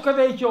half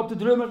kweetje op de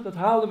drummer. Dat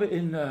haalden we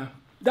in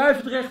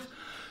Duivendrecht.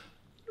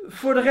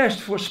 Voor de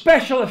rest, voor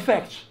special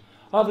effects,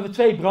 hadden we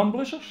 2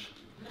 brandblussers.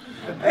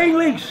 1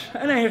 links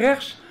en 1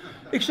 rechts.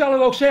 Ik zal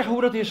u ook zeggen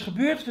hoe dat is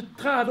gebeurd. We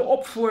traden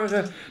op voor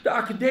de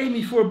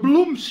Academie voor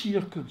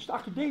Bloemsierkunst. De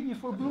Academie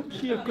voor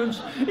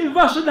Bloemsierkunst in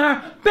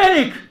Wassenaar ben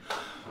ik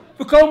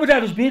We komen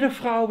daar dus binnen,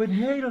 vrouwen in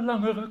hele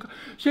lange rukken.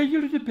 Zijn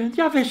jullie de band?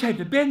 Ja, wij zijn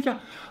de band, ja.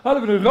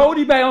 Hadden we een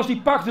Rodi bij ons,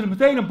 die pakte er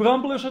meteen een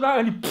brandblusser daar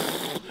en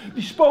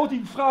die spoot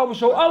die vrouwen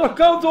zo alle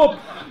kanten op.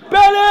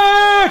 Ben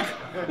ik!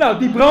 Nou,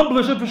 die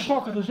brandblusser, we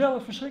schrokken er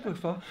zelf verschrikkelijk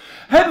van.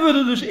 Hebben we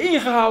er dus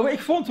ingehouden. Ik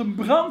vond een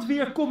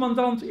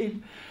brandweercommandant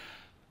in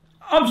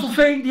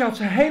Amstelveen, die had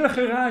zijn hele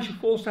garage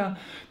vol staan.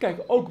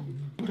 Kijk, ook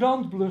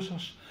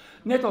brandblussers,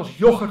 net als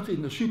yoghurt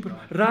in de super,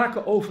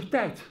 raken over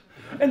tijd.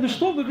 En er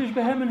stonden dus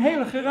bij hem een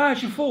hele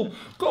garage vol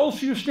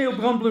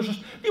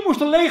koolzuursneeuwbrandblussers. Die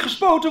moesten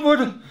leeggespoten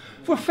worden.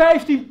 Voor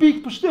 15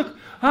 piek per stuk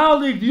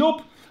haalde ik die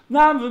op.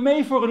 Namen we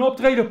mee voor een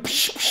optreden.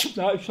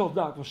 Nou, ik zal het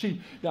daar wel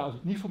zien. Ja, dat is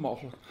niet voor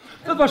mogelijk.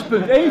 Dat was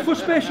punt 1 voor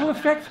special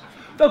effect.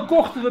 Dan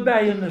kochten we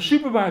bij een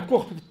supermarkt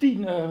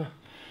 10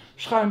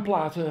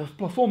 schuimplaten,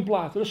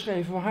 plafondplaten. Daar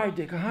schreven we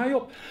dikke haai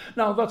op.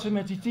 Nou, wat we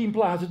met die 10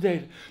 platen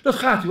deden, dat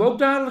gaat u ook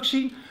dadelijk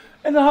zien.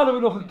 En dan hadden we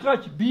nog een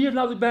kratje bier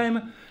had ik bij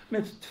me.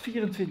 Met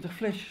 24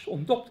 flesjes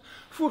ontdopt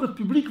voor het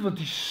publiek, want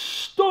die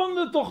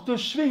stonden toch te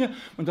swingen.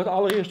 Maar dat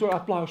allereerst door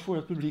applaus voor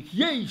het publiek.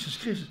 Jezus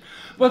Christus,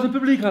 wat een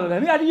publiek hadden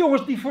wij. Ja, die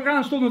jongens die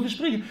vooraan stonden te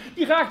springen,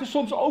 die raakten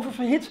soms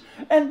oververhit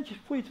en,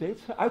 voor je het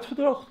weet,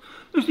 uitgedroogd.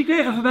 Dus die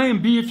kregen van mij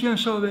een biertje en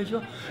zo, weet je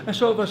wel. En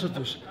zo was het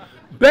dus.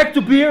 Back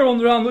to beer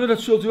onder andere,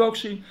 dat zult u ook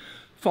zien.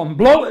 Van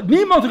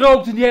niemand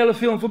rookt in die hele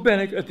film van Ben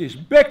ik. Het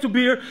is back to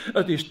beer.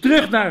 Het is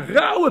terug naar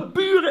rauwe,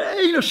 pure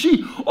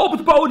energie op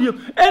het podium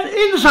en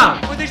in de zaal.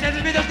 Und ich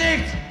stelle mir das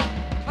nicht.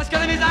 Was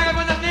kann er mir sagen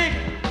von das nicht?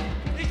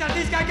 Ich sag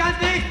dies kann ganz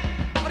nicht.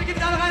 Oder gibt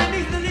es auch noch eine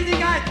Nichts und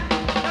Nichtigkeit?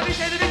 Aber ich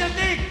stelle mir das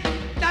nicht.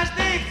 Das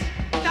nichts.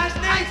 Das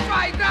nichts. 1,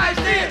 2, 3,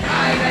 still.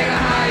 Hi, Digga,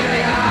 hi,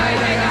 Digga, hi,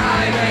 Digga,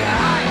 hi, Digga,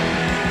 hi.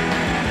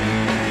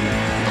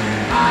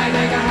 Hi,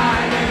 Digga,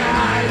 hi, Digga,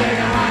 hi,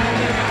 Digga, hi,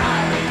 Digga,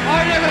 hi.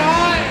 Hi,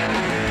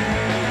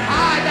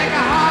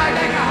 Digga, hi.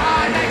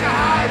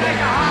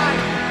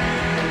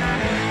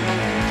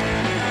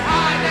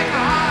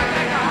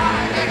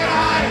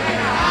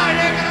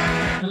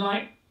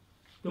 Like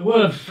the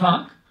word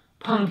fuck,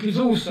 punk is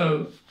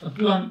also a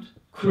blunt,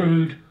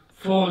 crude,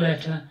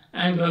 four-letter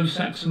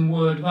Anglo-Saxon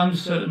word of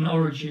uncertain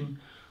origin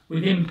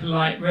with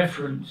impolite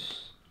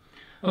reference.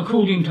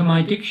 According to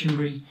my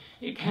dictionary,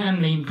 it can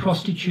mean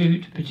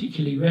prostitute,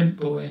 particularly rent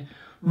boy,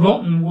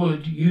 rotten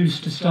wood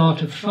used to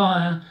start a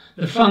fire,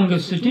 the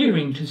fungus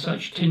adhering to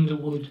such tinder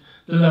wood,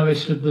 the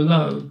lowest of the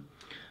low.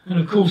 And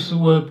of course the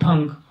word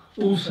punk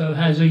also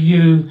has a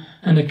U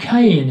and a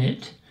K in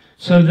it,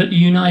 so that the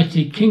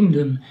United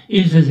Kingdom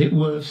is, as it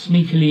were,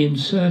 sneakily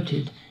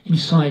inserted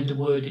inside the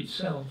word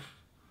itself.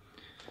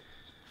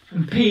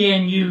 And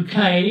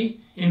PNUK,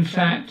 in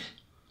fact,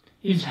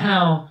 is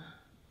how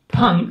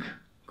punk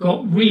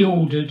got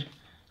reordered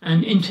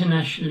and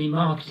internationally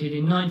marketed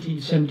in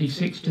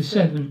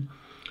 1976-7,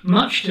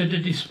 much to the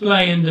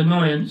display and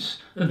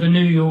annoyance of the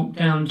New York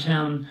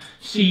downtown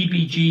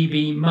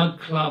CBGB mug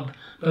club,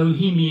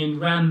 Bohemian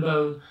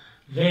Rambo,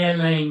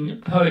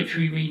 Verlaine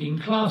poetry reading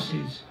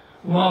classes,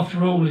 who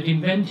after all had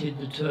invented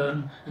the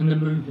term and the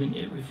movement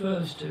it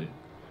refers to.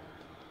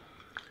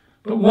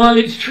 But while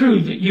it's true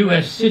that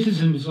US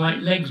citizens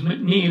like Legs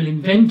McNeil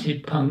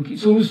invented punk,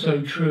 it's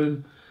also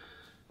true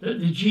that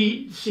the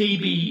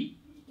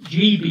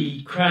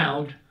CBGB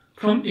crowd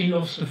promptly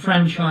lost the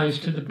franchise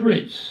to the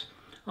Brits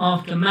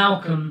after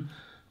Malcolm,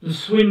 the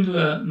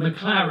swindler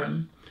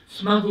McLaren,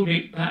 smuggled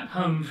it back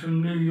home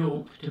from New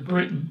York to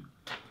Britain.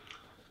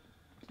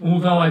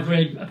 Although I've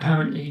read,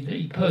 apparently, that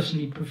he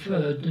personally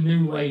preferred the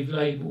New Wave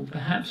label,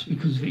 perhaps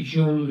because of its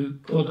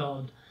Jean-Luc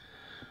Godard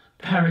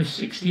Paris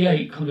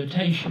 68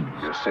 connotation.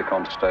 You're sick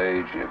on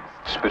stage, you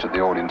spit at the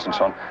audience and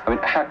so on. I mean,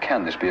 how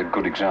can this be a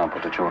good example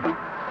to children?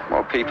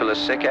 Well, people are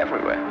sick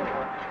everywhere.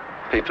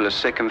 People are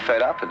sick and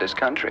fed up of this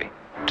country,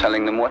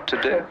 telling them what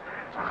to do.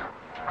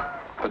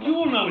 But you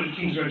all know where the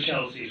Kings Road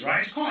Chelsea is,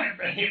 right? It's quite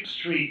a hip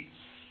street.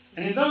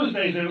 And in those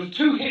days, there was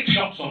 2 hip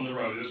shops on the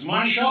road. There was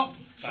my shop,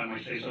 if I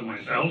may say so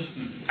myself,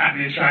 at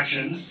the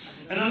attractions,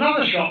 and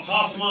another shop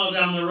half a mile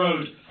down the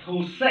road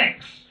called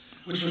Sex,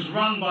 which was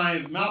run by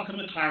Malcolm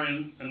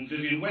McLaren and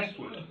Vivienne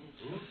Westwood.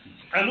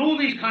 And all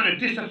these kind of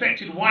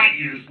disaffected white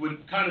youth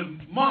would kind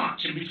of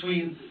march in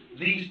between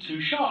these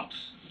 2 shops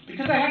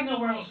because they had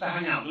nowhere else to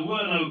hang out. There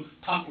were no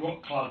punk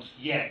rock clubs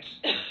yet.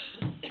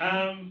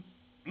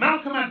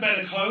 Malcolm had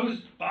better clothes,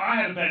 but I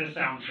had a better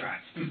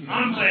soundtrack.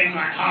 I'm playing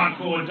like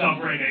hardcore dub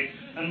reggae,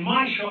 and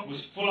my shop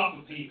was full up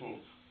with people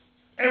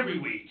every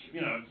week,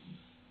 you know.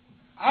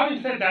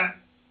 Having said that,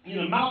 you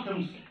know,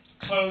 Malcolm's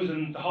clothes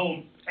and the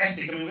whole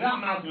ethic, I mean,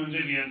 without Malcolm and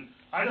Vivienne,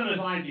 I don't know if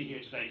I'd be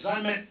here today, because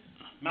I met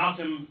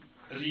Malcolm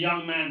as a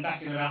young man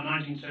back in about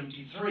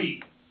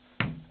 1973.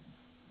 And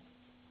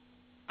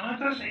I've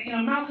got to say, you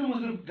know, Malcolm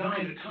was a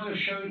guy that kind of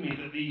showed me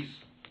that these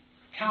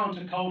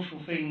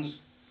countercultural things,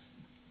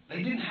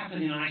 they didn't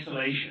happen in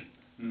isolation.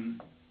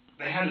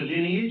 They had a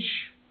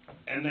lineage,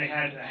 and they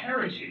had a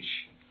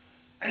heritage.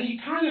 And he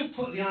kind of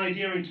put the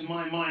idea into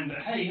my mind that,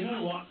 hey, you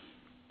know what?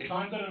 If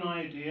I've got an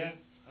idea,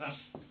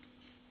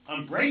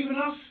 I'm brave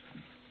enough,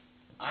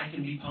 I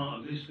can be part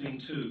of this thing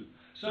too.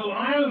 So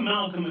I owe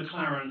Malcolm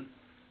McLaren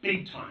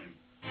big time.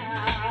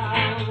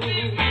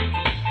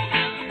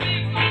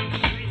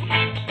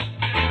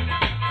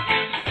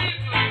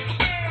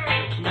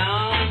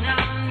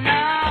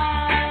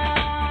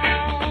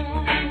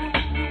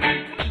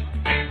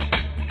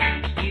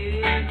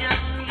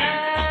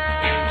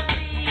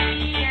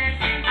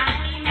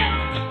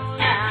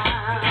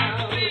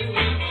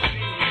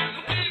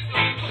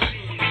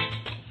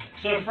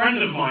 A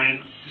friend of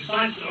mine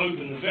decided to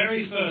open the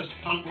very first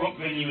punk rock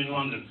venue in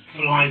London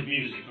for live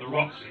music, the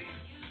Roxy.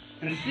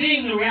 And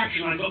seeing the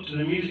reaction I got to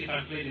the music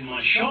I played in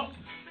my shop,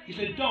 he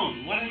said,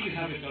 "Don, why don't you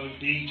have a go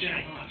DJ?"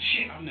 I'm like,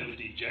 "Shit, I've never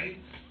DJed.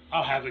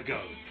 I'll have a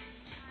go."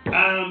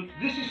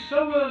 This is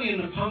so early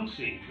in the punk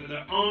scene that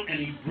there aren't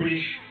any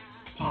British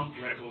punk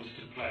records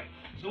to play.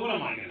 So what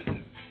am I going to do?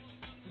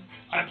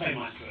 I play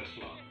my first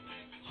lot.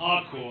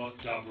 Hardcore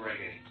dub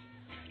reggae.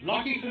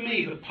 Lucky for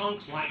me, the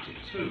punks liked it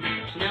too.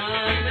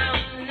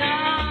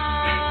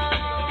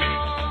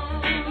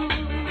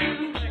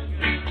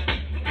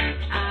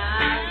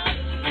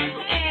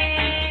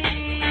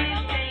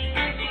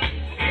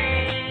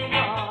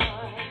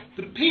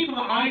 The people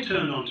that I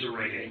turned on to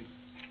reggae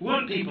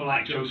weren't people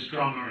like Joe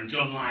Strummer and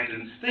John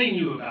Lydon. They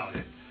knew about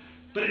it.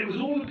 But it was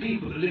all the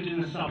people that lived in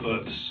the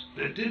suburbs,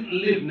 that didn't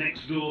live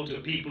next door to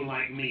people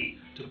like me,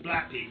 to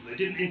black people. They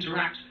didn't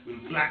interact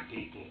with black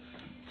people.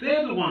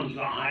 They're the ones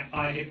that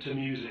I hit to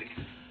music.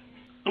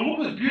 And what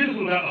was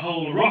beautiful about the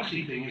whole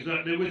Roxy thing is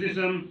that there was this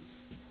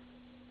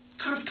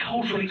kind of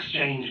cultural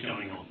exchange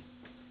going on.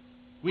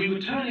 We were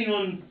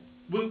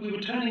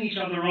turning each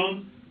other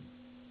on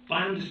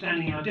by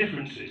understanding our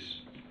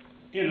differences.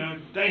 You know,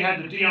 they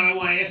had the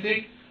DIY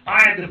ethic,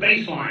 I had the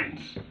bass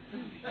lines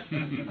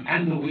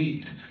and the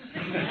weed.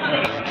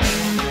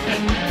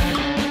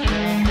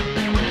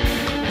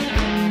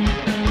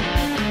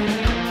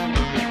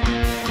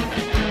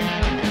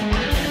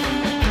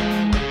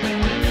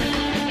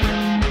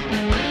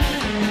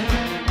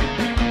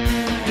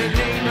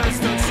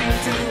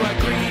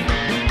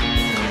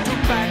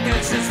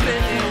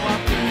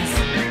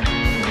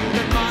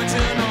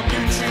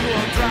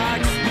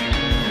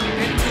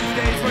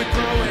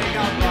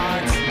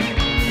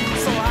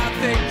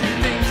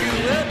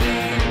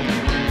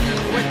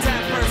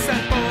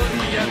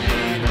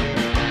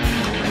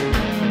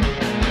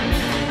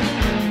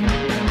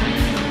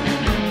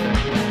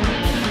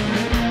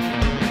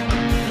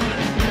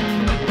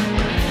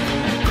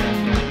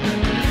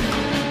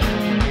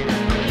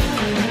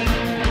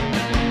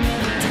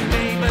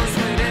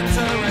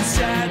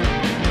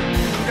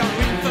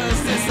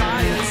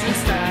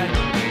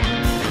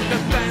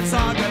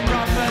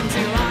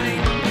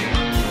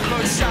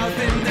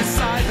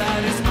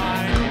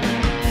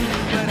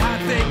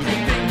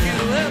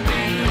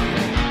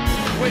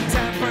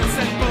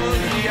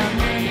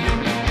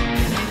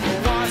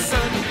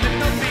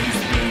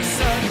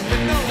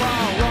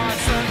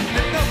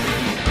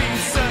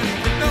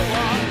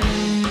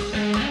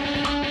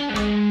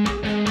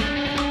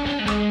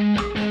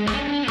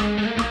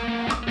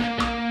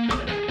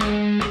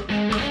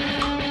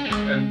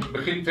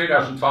 Begin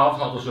 2012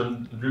 hadden ze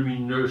een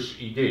lumineus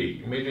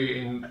idee. Midden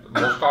in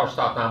Moskou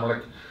staat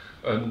namelijk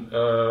een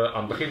aan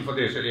het begin van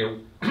deze eeuw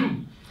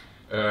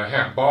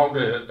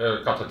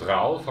herbouwde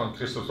kathedraal van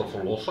Christus de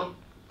Verlosser.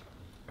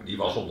 Die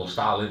was onder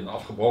Stalin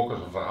afgebroken, dat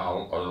is een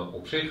verhaal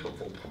op zich, of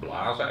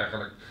opgeblazen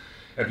eigenlijk.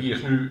 En die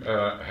is nu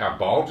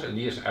herbouwd en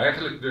die is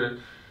eigenlijk de,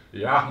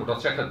 ja, moet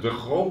dat zeggen, de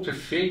grote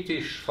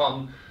fetish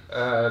van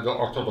de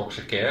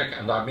orthodoxe kerk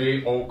en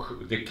daarmee ook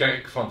de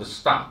kerk van de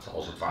staat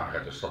als het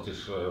ware. Dus dat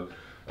is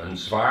een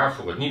zwaar,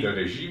 voor het nieuwe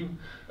regime,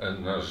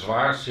 een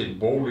zwaar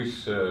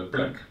symbolisch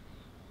plek.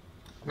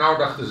 Nou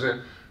dachten ze,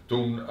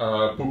 toen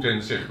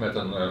Poetin zich met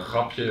een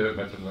grapje,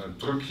 met een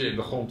trucje in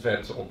de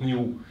grondwet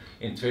opnieuw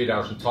in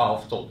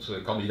 2012 tot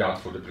kandidaat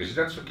voor de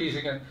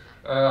presidentsverkiezingen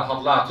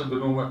had laten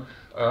benoemen,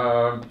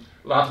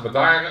 laten we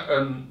daar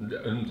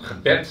een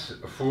gebed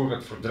voor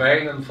het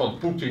verdwijnen van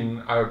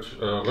Poetin uit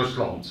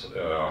Rusland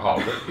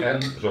houden.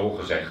 En zo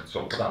gezegd,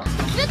 zo gedaan.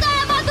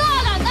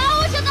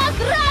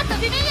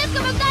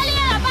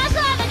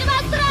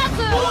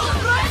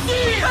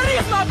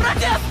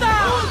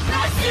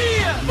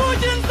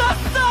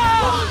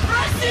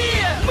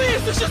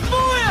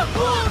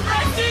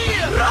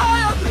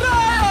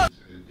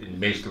 In de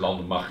meeste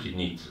landen mag je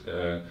niet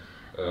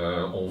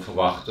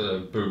onverwacht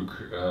punk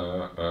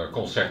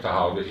concerten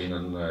houden in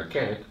een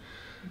kerk.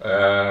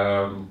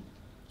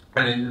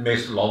 En in de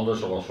meeste landen,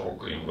 zoals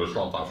ook in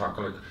Rusland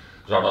afhankelijk,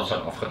 zou dat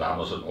zijn afgedaan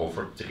als een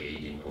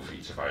overtreding of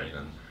iets waar je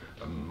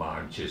een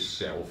maandje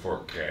cel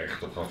voor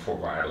krijgt of een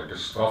voorwaardelijke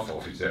straf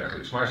of iets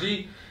dergelijks. Maar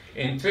zie,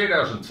 in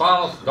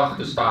 2012 dacht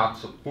de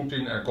staat,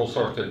 Poetin en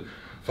consorten,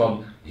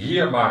 van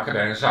hier maken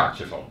wij een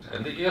zaakje van.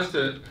 En de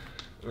eerste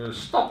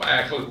stap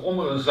eigenlijk om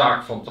er een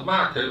zaak van te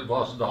maken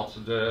was dat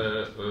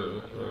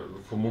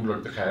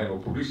vermoedelijk de geheime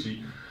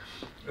politie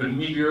een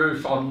milieu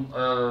van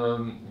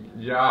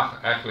ja,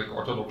 eigenlijk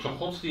orthodoxe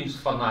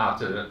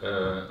godsdienstfanaten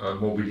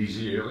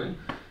mobiliseren.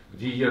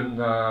 Die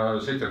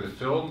zit in de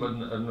film,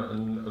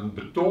 een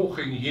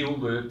betoging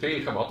hielden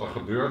tegen wat er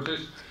gebeurd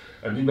is.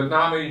 En die met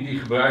name in die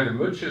gebreide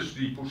mutsjes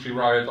die Pussy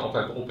Riot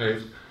altijd op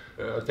heeft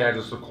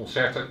tijdens de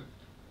concerten.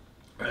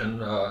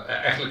 En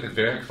eigenlijk het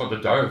werk van de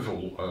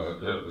duivel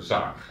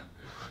zagen.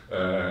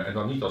 En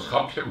dan niet als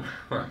grapje,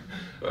 maar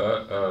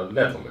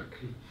letterlijk.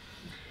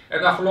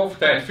 En na verloop van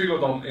tijd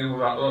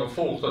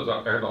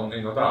volgde er dan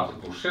inderdaad het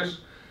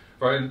proces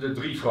waarin de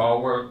 3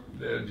 vrouwen,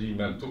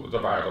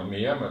 er waren er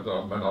meer,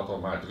 maar men had er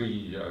maar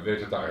 3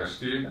 weten te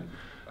arresteren.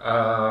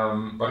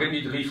 Waarin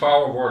die 3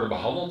 vrouwen worden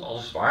behandeld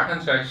als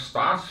waren zij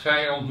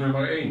staatsvijand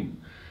nummer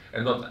 1.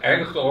 En dat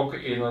eindigde ook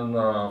in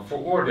een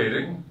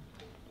veroordeling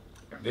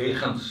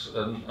wegens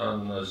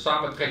een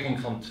samentrekking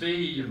van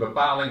 2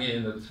 bepalingen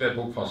in het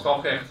wetboek van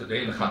strafrecht. De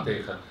ene gaat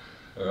tegen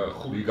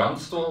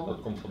hooliganster,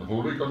 dat komt van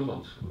hooligan,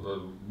 dat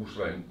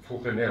moesten wij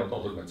vroeger in Nederland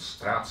altijd met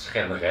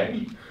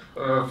straatschennerij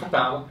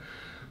vertalen.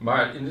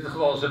 Maar in dit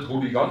geval is het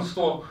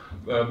hooliganster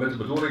met de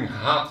bedoeling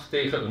haat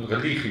tegen een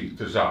religie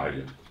te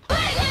zaaien.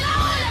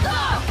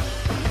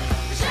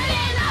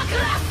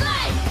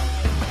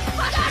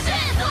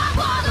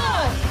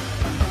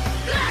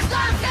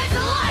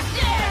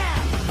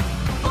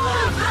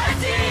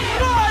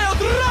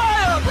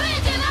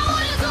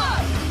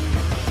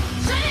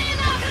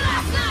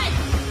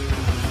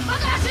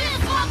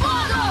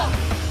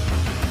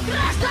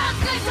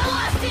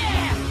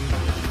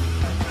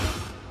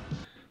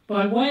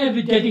 By way of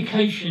a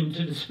dedication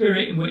to the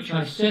spirit in which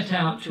I set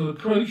out to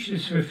approach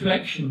this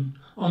reflection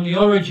on the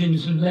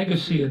origins and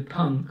legacy of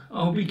punk,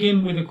 I'll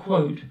begin with a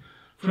quote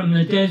from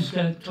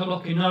Nadezhda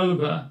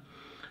Tolokinova,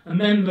 a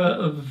member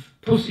of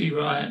Pussy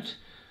Riot,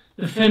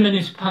 the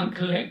feminist punk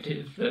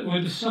collective that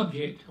were the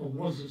subject, or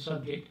was the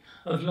subject,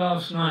 of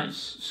last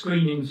night's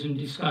screenings and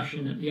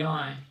discussion at the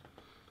Eye.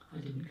 I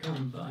didn't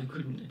come, but I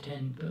couldn't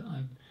attend, but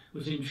I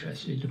was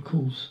interested, of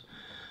course.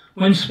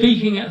 When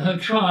speaking at her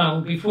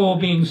trial before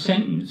being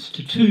sentenced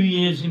to 2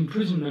 years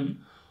imprisonment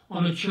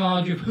on a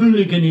charge of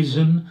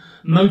hooliganism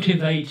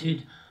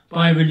motivated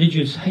by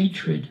religious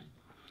hatred,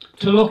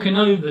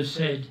 Tolokinova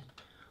said,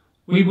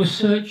 "We were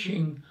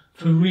searching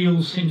for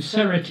real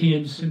sincerity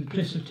and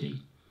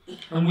simplicity,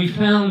 and we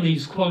found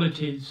these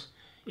qualities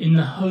in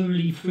the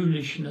holy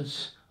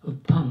foolishness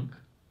of punk."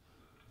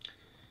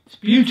 It's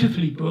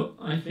beautifully put,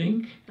 I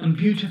think, and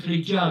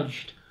beautifully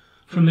judged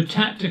from a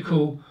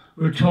tactical,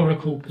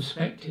 rhetorical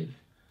perspective,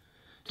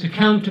 to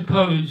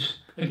counterpose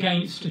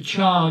against a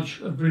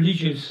charge of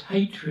religious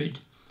hatred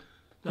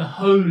the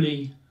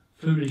holy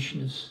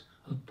foolishness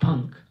of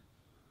punk.